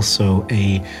be also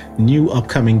a new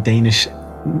upcoming Danish,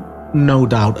 no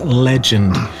doubt,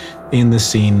 legend in the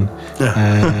scene.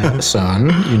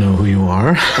 Son, you know who you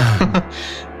are.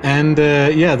 And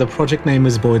the project name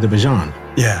is Boy the Bajan.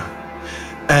 Yeah.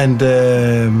 And...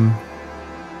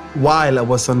 while I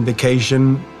was on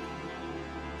vacation,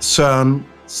 Søren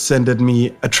sent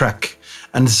me a track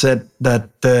and said that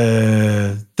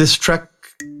this track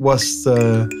was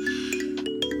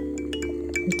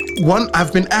one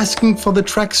I've been asking for the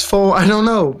tracks for, I don't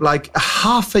know, like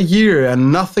half a year,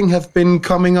 and nothing have been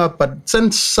coming up. But then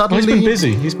suddenly... he's been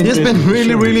busy. He's been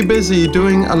really busy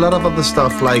doing a lot of other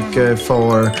stuff, like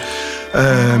for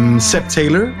Seb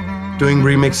Taylor, doing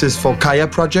remixes for Kaya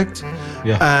Project.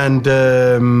 Yeah. And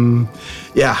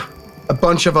a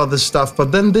bunch of other stuff.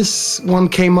 But then this one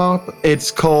came up. It's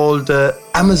called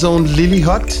Amazon Lily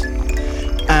Hut.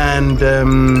 And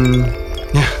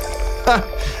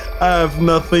I have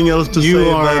nothing else to say. You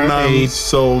are a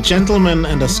sold. Gentleman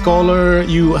and a scholar.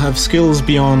 You have skills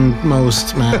beyond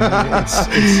most, man. It's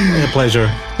a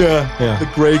pleasure. Yeah. The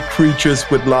great creatures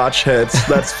with large heads,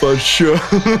 that's for sure.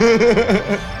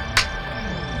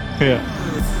 Yeah.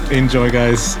 Enjoy,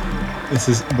 guys. This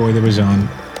is Boy the Bajan.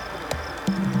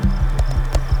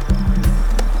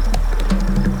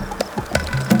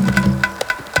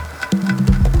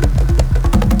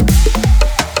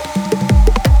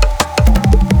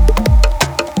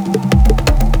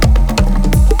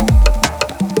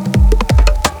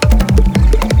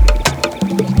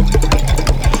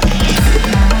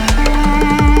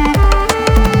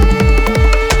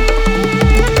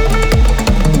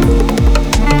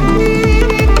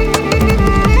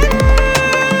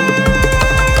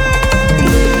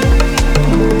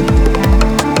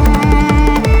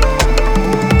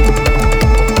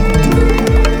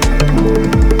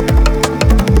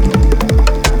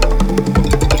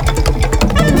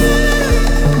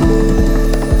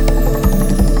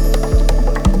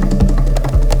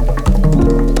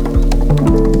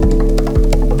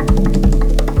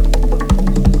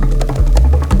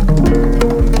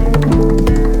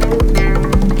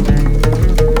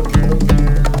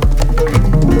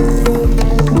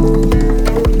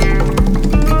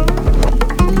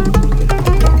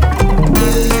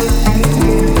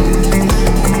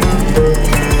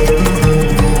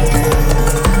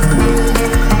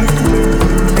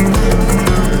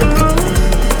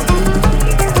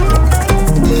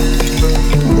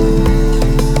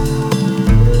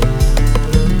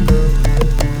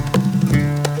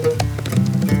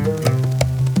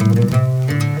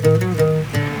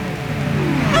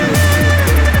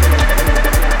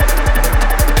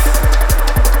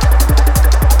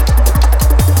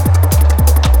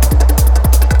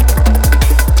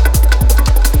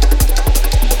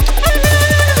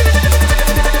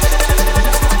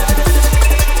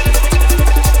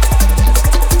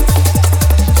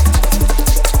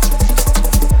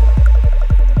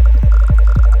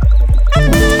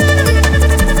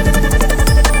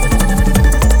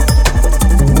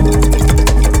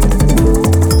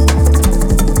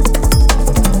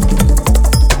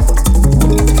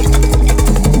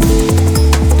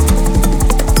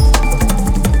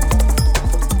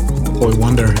 boy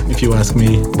wonder, if you ask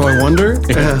me. Boy wonder?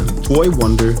 Boy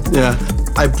wonder. Yeah.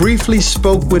 I briefly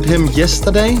spoke with him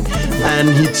yesterday, and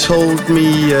he told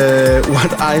me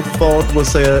what I thought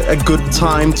was a good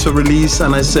time to release,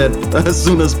 and I said as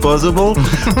soon as possible.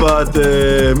 But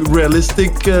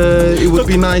realistic, it would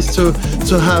be nice to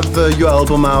have your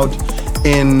album out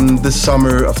in the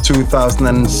summer of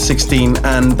 2016,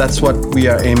 and that's what we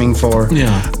are aiming for.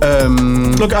 Yeah.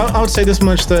 Look, I would say this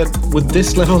much, that with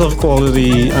this level of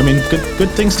quality, I mean,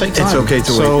 good things take time. It's okay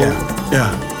to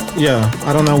wait. Yeah,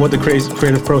 I don't know what the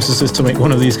creative process is to make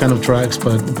one of these kind of tracks,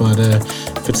 but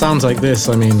if it sounds like this,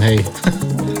 I mean, hey.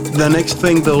 The next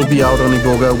thing that will be out on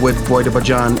Iboga with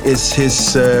Iboga is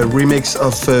his remix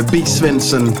of Big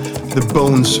Svensson, the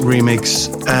Bones remix,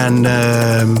 and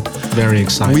very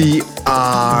exciting. We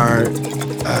are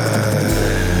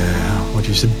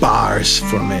bars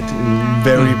from it,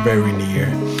 very near.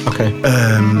 Okay.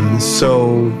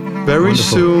 So very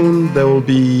Wonderful. soon there will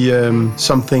be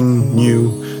something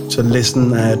new to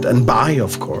listen at and buy,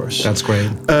 of course. That's great.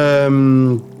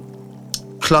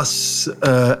 Plus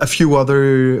a few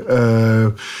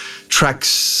other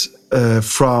tracks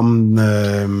from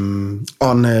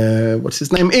on what's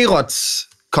his name, Erot's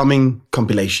coming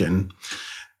compilation,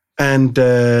 and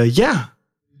yeah.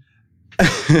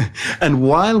 And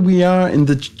while we are in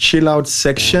the chill out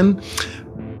section,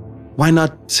 why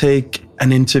not take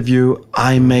an interview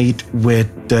I made with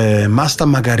Master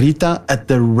Margarita at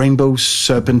the Rainbow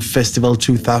Serpent Festival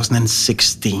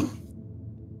 2016.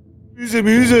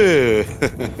 Muse.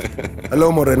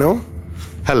 Hello, Moreno.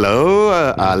 Hello,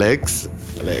 Alex.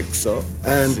 Alexo.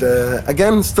 And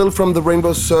again, still from the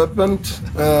Rainbow Serpent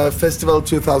Festival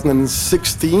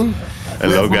 2016.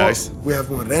 Hello, guys. We have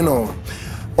Moreno,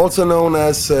 also known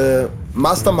as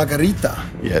Master Margarita.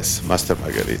 Yes, Master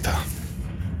Margarita.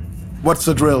 What's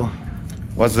the drill?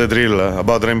 What's the drill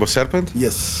about Rainbow Serpent?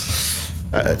 Yes.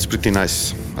 It's pretty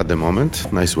nice at the moment.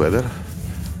 Nice weather.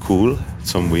 Cool.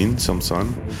 Some wind, some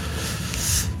sun.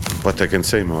 What I can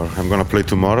say more? I'm gonna play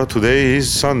tomorrow. Today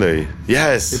is Sunday.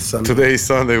 Yes, it's Sunday. Today is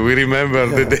Sunday. We remember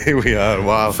the day we are.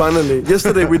 Wow. Finally.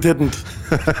 Yesterday we didn't.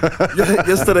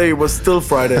 Yesterday was still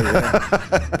Friday. Yeah.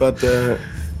 But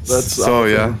that's so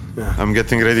yeah. I'm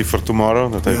getting ready for tomorrow.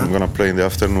 That I'm gonna play in the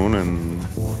afternoon, and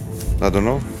I don't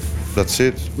know. That's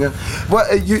it. Yeah. Well,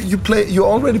 you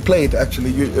already played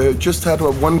actually. You just had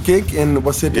one gig in,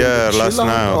 was it? Yeah, in last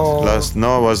night.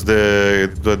 Was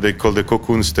what they call the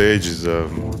Cocoon stage. Is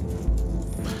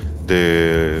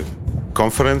the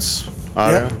conference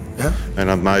area. Yeah. And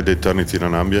at night they turn it in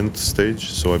an ambient stage.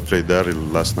 So I played there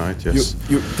last night. Yes.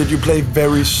 Did you play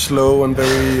very slow and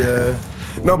very?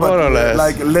 No, but more or less.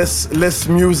 Like less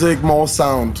music, more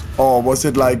sound, or was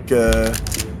it like?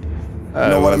 You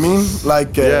know what I mean?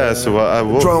 Like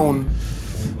drone.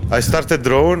 I started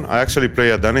drone. I actually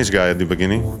played a Danish guy at the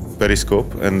beginning,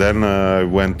 Periscope, and then I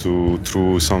went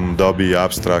through some Dolby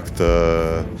abstract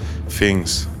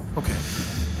things. Okay.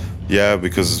 Yeah,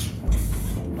 because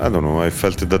I don't know. I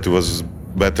felt that it was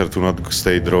better to not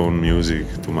stay drone music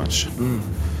too much. And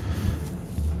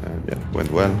yeah,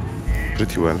 went well,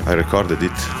 pretty well. I recorded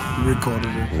it. You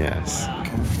recorded it. Yes.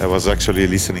 Okay. I was actually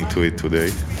listening to it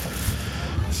today.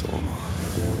 So.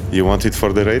 You want it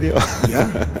for the radio?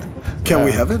 Yeah. Can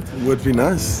we have it? Would be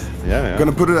nice. Yeah. I'm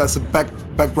gonna put it as a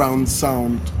background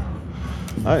sound.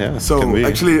 Oh yeah. So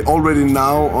actually, already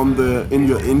now in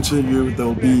your interview,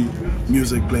 there'll be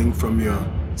music playing from your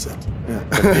set. Yeah.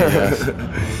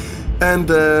 And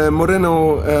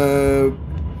Moreno,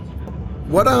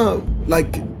 what are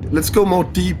like? Let's go more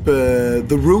deep.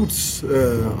 The roots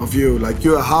of you. Like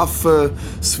you're half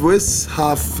Swiss,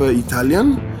 half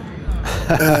Italian.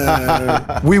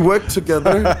 We worked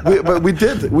together.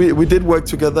 We did work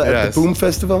together at the Boom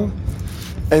Festival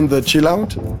and the Chill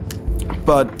Out.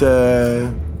 But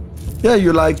yeah,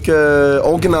 you like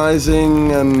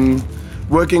organizing and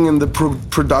working in the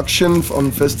production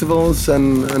on festivals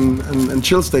and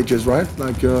chill stages, right?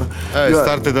 Like I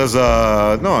started as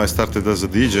a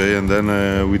DJ, and then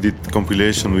we did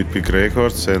compilation with Peak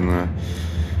Records and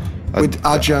with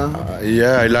Aja.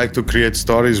 Yeah, I like to create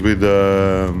stories with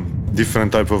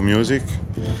different type of music,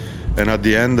 and at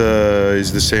the end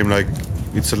it's the same. Like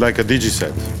it's like a digi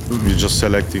set. You're just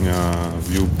selecting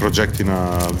you projecting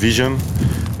a vision,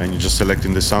 and you're just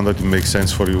selecting the sound that makes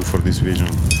sense for you for this vision.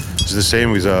 It's the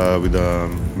same with a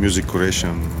music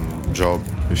curation job,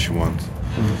 if you want.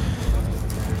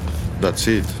 That's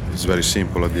it. It's very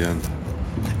simple at the end.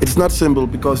 It's not simple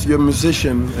because you're a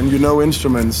musician and you know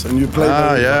instruments and you play.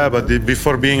 But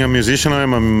before being a musician,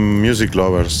 I'm a music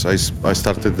lover. I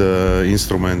started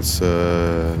instruments,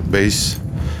 bass,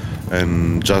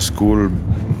 and jazz school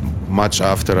much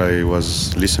after I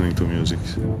was listening to music.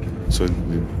 So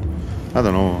I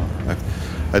don't know.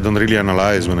 I don't really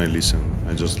analyze when I listen.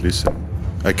 I just listen.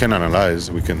 I can analyze.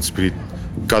 We can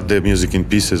cut the music in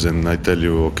pieces, and I tell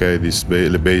you, okay,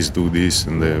 the bass do this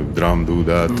and the drum do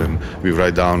that, and we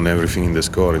write down everything in the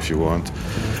score if you want.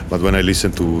 But when I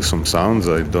listen to some sounds,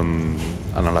 I don't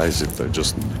analyze it. I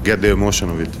just get the emotion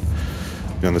of it.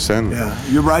 You understand? Yeah,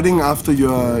 you're writing after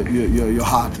your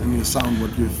heart and your sound,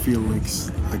 what you feel like.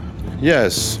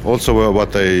 Yes. Also,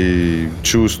 what I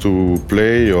choose to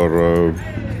play or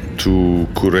to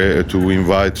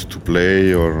invite to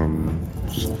play, or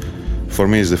for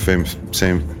me, it's the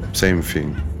same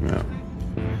thing. Yeah.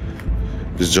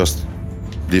 It's just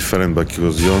different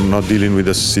because you're not dealing with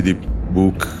a CD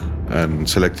book and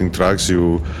selecting tracks.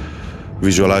 You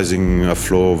visualizing a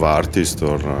flow of artist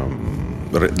or.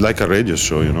 Like a radio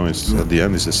show, it's at the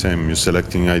end it's the same. You're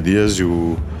selecting ideas,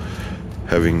 you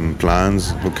having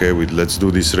plans. Okay, let's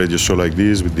do this radio show like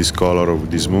this with this color or with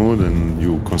this mood, and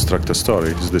you construct a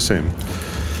story. It's the same.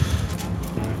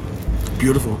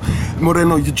 Beautiful,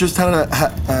 Moreno. You just had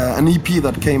an EP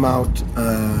that came out,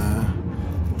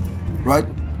 right?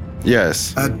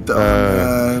 Yes.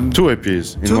 Two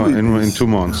EPs in 2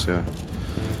 months. Yeah.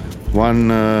 One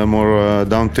more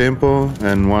down tempo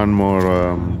and one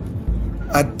more.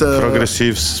 At the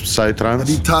progressive psytrance.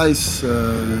 The ties.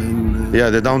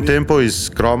 The down tempo is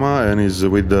Chroma and is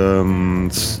with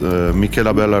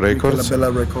Michela Bella Records. Michela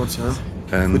Bella Records, yeah.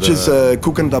 And, which is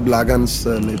Cook and Dablagan's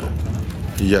label.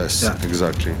 Yes,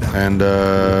 exactly. Yeah. And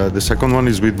the second one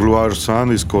is with Blue Hour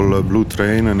Sound. It's called Blue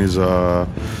Train and is a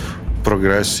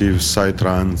progressive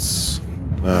psytrance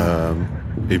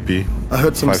EP. I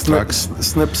heard some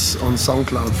snips on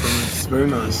SoundCloud from it. It's very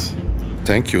nice.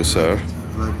 Thank you, sir. I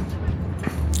like it.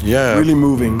 Yeah, really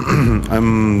moving.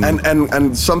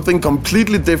 and something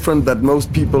completely different that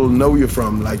most people know you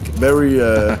from, like very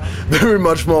very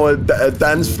much more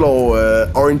dance floor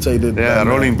orientated. Yeah,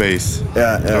 rolling bass.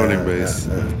 Rolling bass.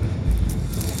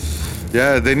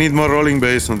 Yeah, they need more rolling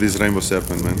bass on this Rainbow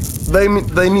Serpent, man.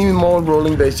 They need more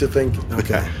rolling bass, you think?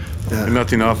 Okay. Yeah.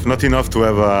 Not enough to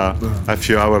have a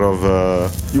few hours of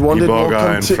you wanted Iboga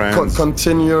more and friends.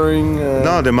 Continuing.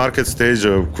 No, the market stage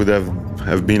could have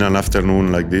been an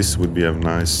afternoon like this. Would be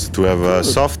nice to have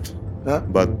soft,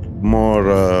 but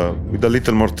more with a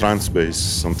little more trance bass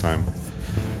sometime.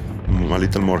 A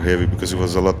little more heavy because it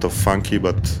was a lot of funky,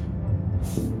 but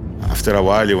after a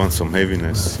while you want some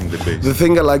heaviness in the bass. The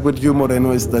thing I like with you,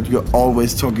 Moreno, is that you're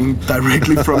always talking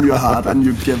directly from your heart and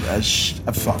you give a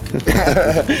fuck.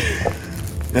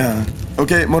 Yeah.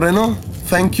 Okay, Moreno,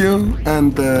 thank you,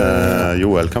 and you're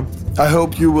welcome. I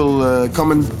hope you will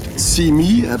come and see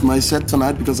me at my set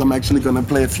tonight because I'm actually gonna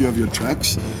play a few of your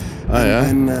tracks.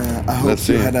 And I hope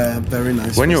you had a very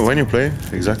nice. When you play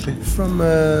exactly? From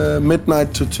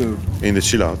midnight to 2. In the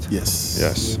chill out.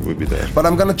 Yes, we'll be there. But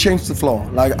I'm gonna change the floor.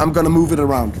 Like I'm gonna move it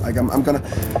around. Like I'm gonna.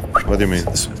 What do you mean?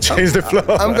 Change the floor.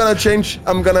 I'm gonna change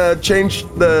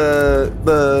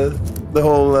the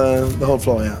whole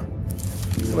floor. Yeah.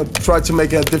 I'm gonna try to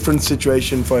make a different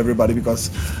situation for everybody because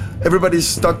everybody's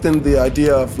stuck in the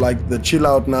idea of like the chill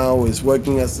out now is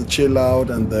working as the chill out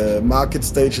and the market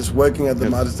stage is working at the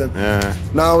market stage. Yeah.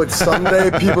 Now it's Sunday,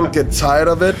 people get tired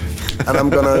of it, and I'm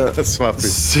gonna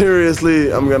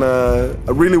seriously, I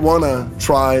really wanna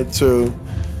try to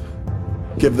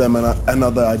give them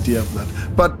another idea of that.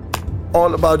 But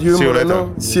all about you,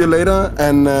 Moreno. See you later.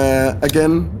 And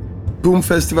again, Boom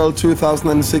Festival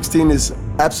 2016 is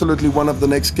absolutely one of the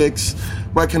next gigs.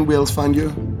 Where can we else find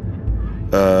you?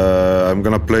 I'm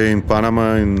gonna play in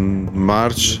Panama in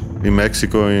March, in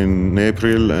Mexico in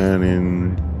April, and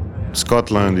in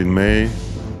Scotland in May.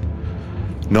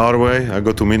 Norway, I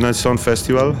go to Midnight Sun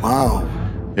Festival. Wow.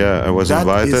 Yeah, I was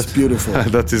invited. That is beautiful.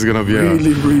 That is gonna be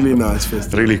really nice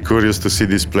festival. Really curious to see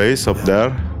this place up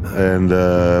there. And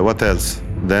what else?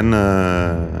 Then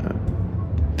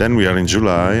we are in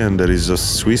July, and there is a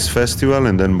Swiss festival,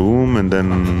 and then Boom, and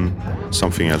then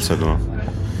something else. I don't know.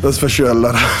 That's for sure a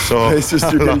lot of places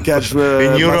you can catch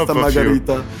in Europe,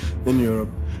 Margarita in Europe.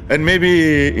 And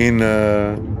maybe in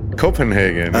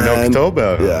Copenhagen in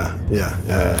October. Yeah,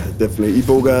 definitely.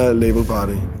 Iboga label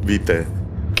party. Vite.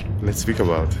 Let's speak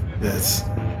about. Yes.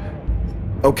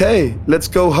 Okay, let's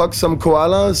go hug some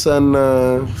koalas and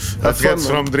let's get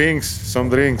some drinks.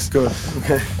 Good.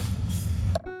 Okay.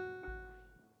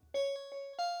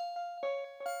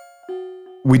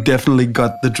 We definitely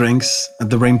got the drinks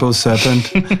at the Rainbow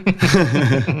Serpent.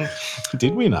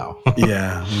 Did we now?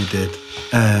 Yeah, we did.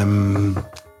 And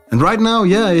right now,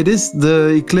 it is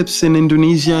the eclipse in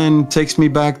Indonesia and takes me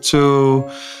back to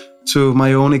to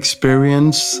my own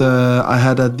experience I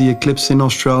had at the Eclipse in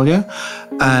Australia,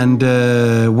 and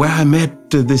where I met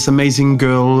this amazing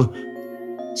girl,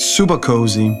 Super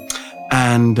Cozy.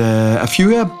 And a few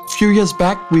years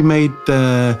back, we made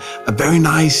a very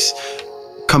nice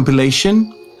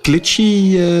compilation,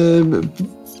 glitchy,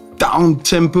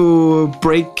 down-tempo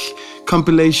break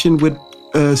compilation with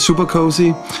Super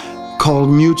Cozy called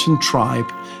Mutant Tribe.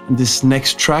 And this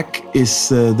next track is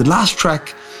the last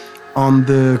track on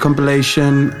the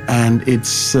compilation, and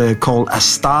it's called A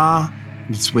Star.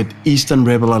 It's with Eastern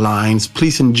Rebel Alliance.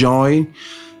 Please enjoy.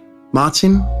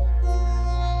 Martin?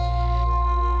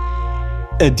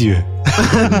 Adieu.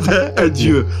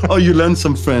 Adieu. Oh, you learned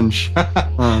some French.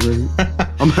 How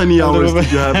many hours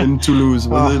did you have in Toulouse?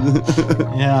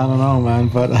 Yeah, I don't know, man,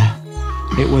 but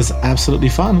it was absolutely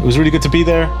fun. It was really good to be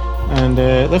there, and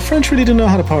the French really do know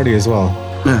how to party as well.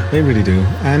 Yeah. They really do.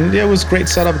 And yeah, it was great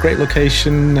setup, great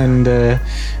location, and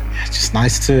just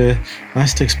nice to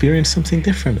experience something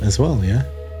different as well. Yeah.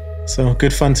 So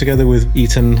good fun together with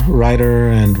Ethan Ryder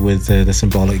and with the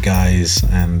Symbolic guys,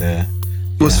 and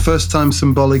it was first time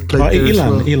Symbolic played there Elan,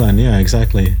 as well. Elan, yeah,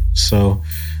 exactly. So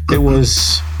it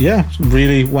was,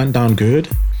 really went down good.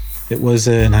 It was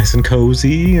nice and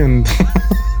cozy, and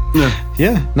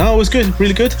no, it was good,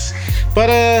 really good. But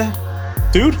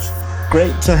dude,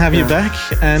 great to have you back,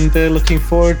 and looking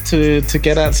forward to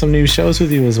get at some new shows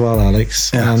with you as well,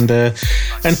 Alex. Yeah.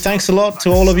 And thanks a lot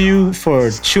to all of you for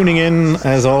tuning in.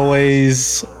 As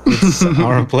always, it's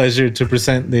our pleasure to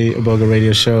present the Iboga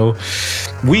Radio Show.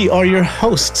 We are your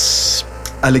hosts,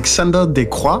 Alexander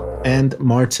Descroix and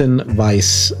Martin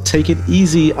Weiss. Take it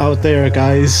easy out there,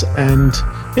 guys, and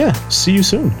see you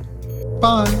soon.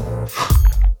 Bye.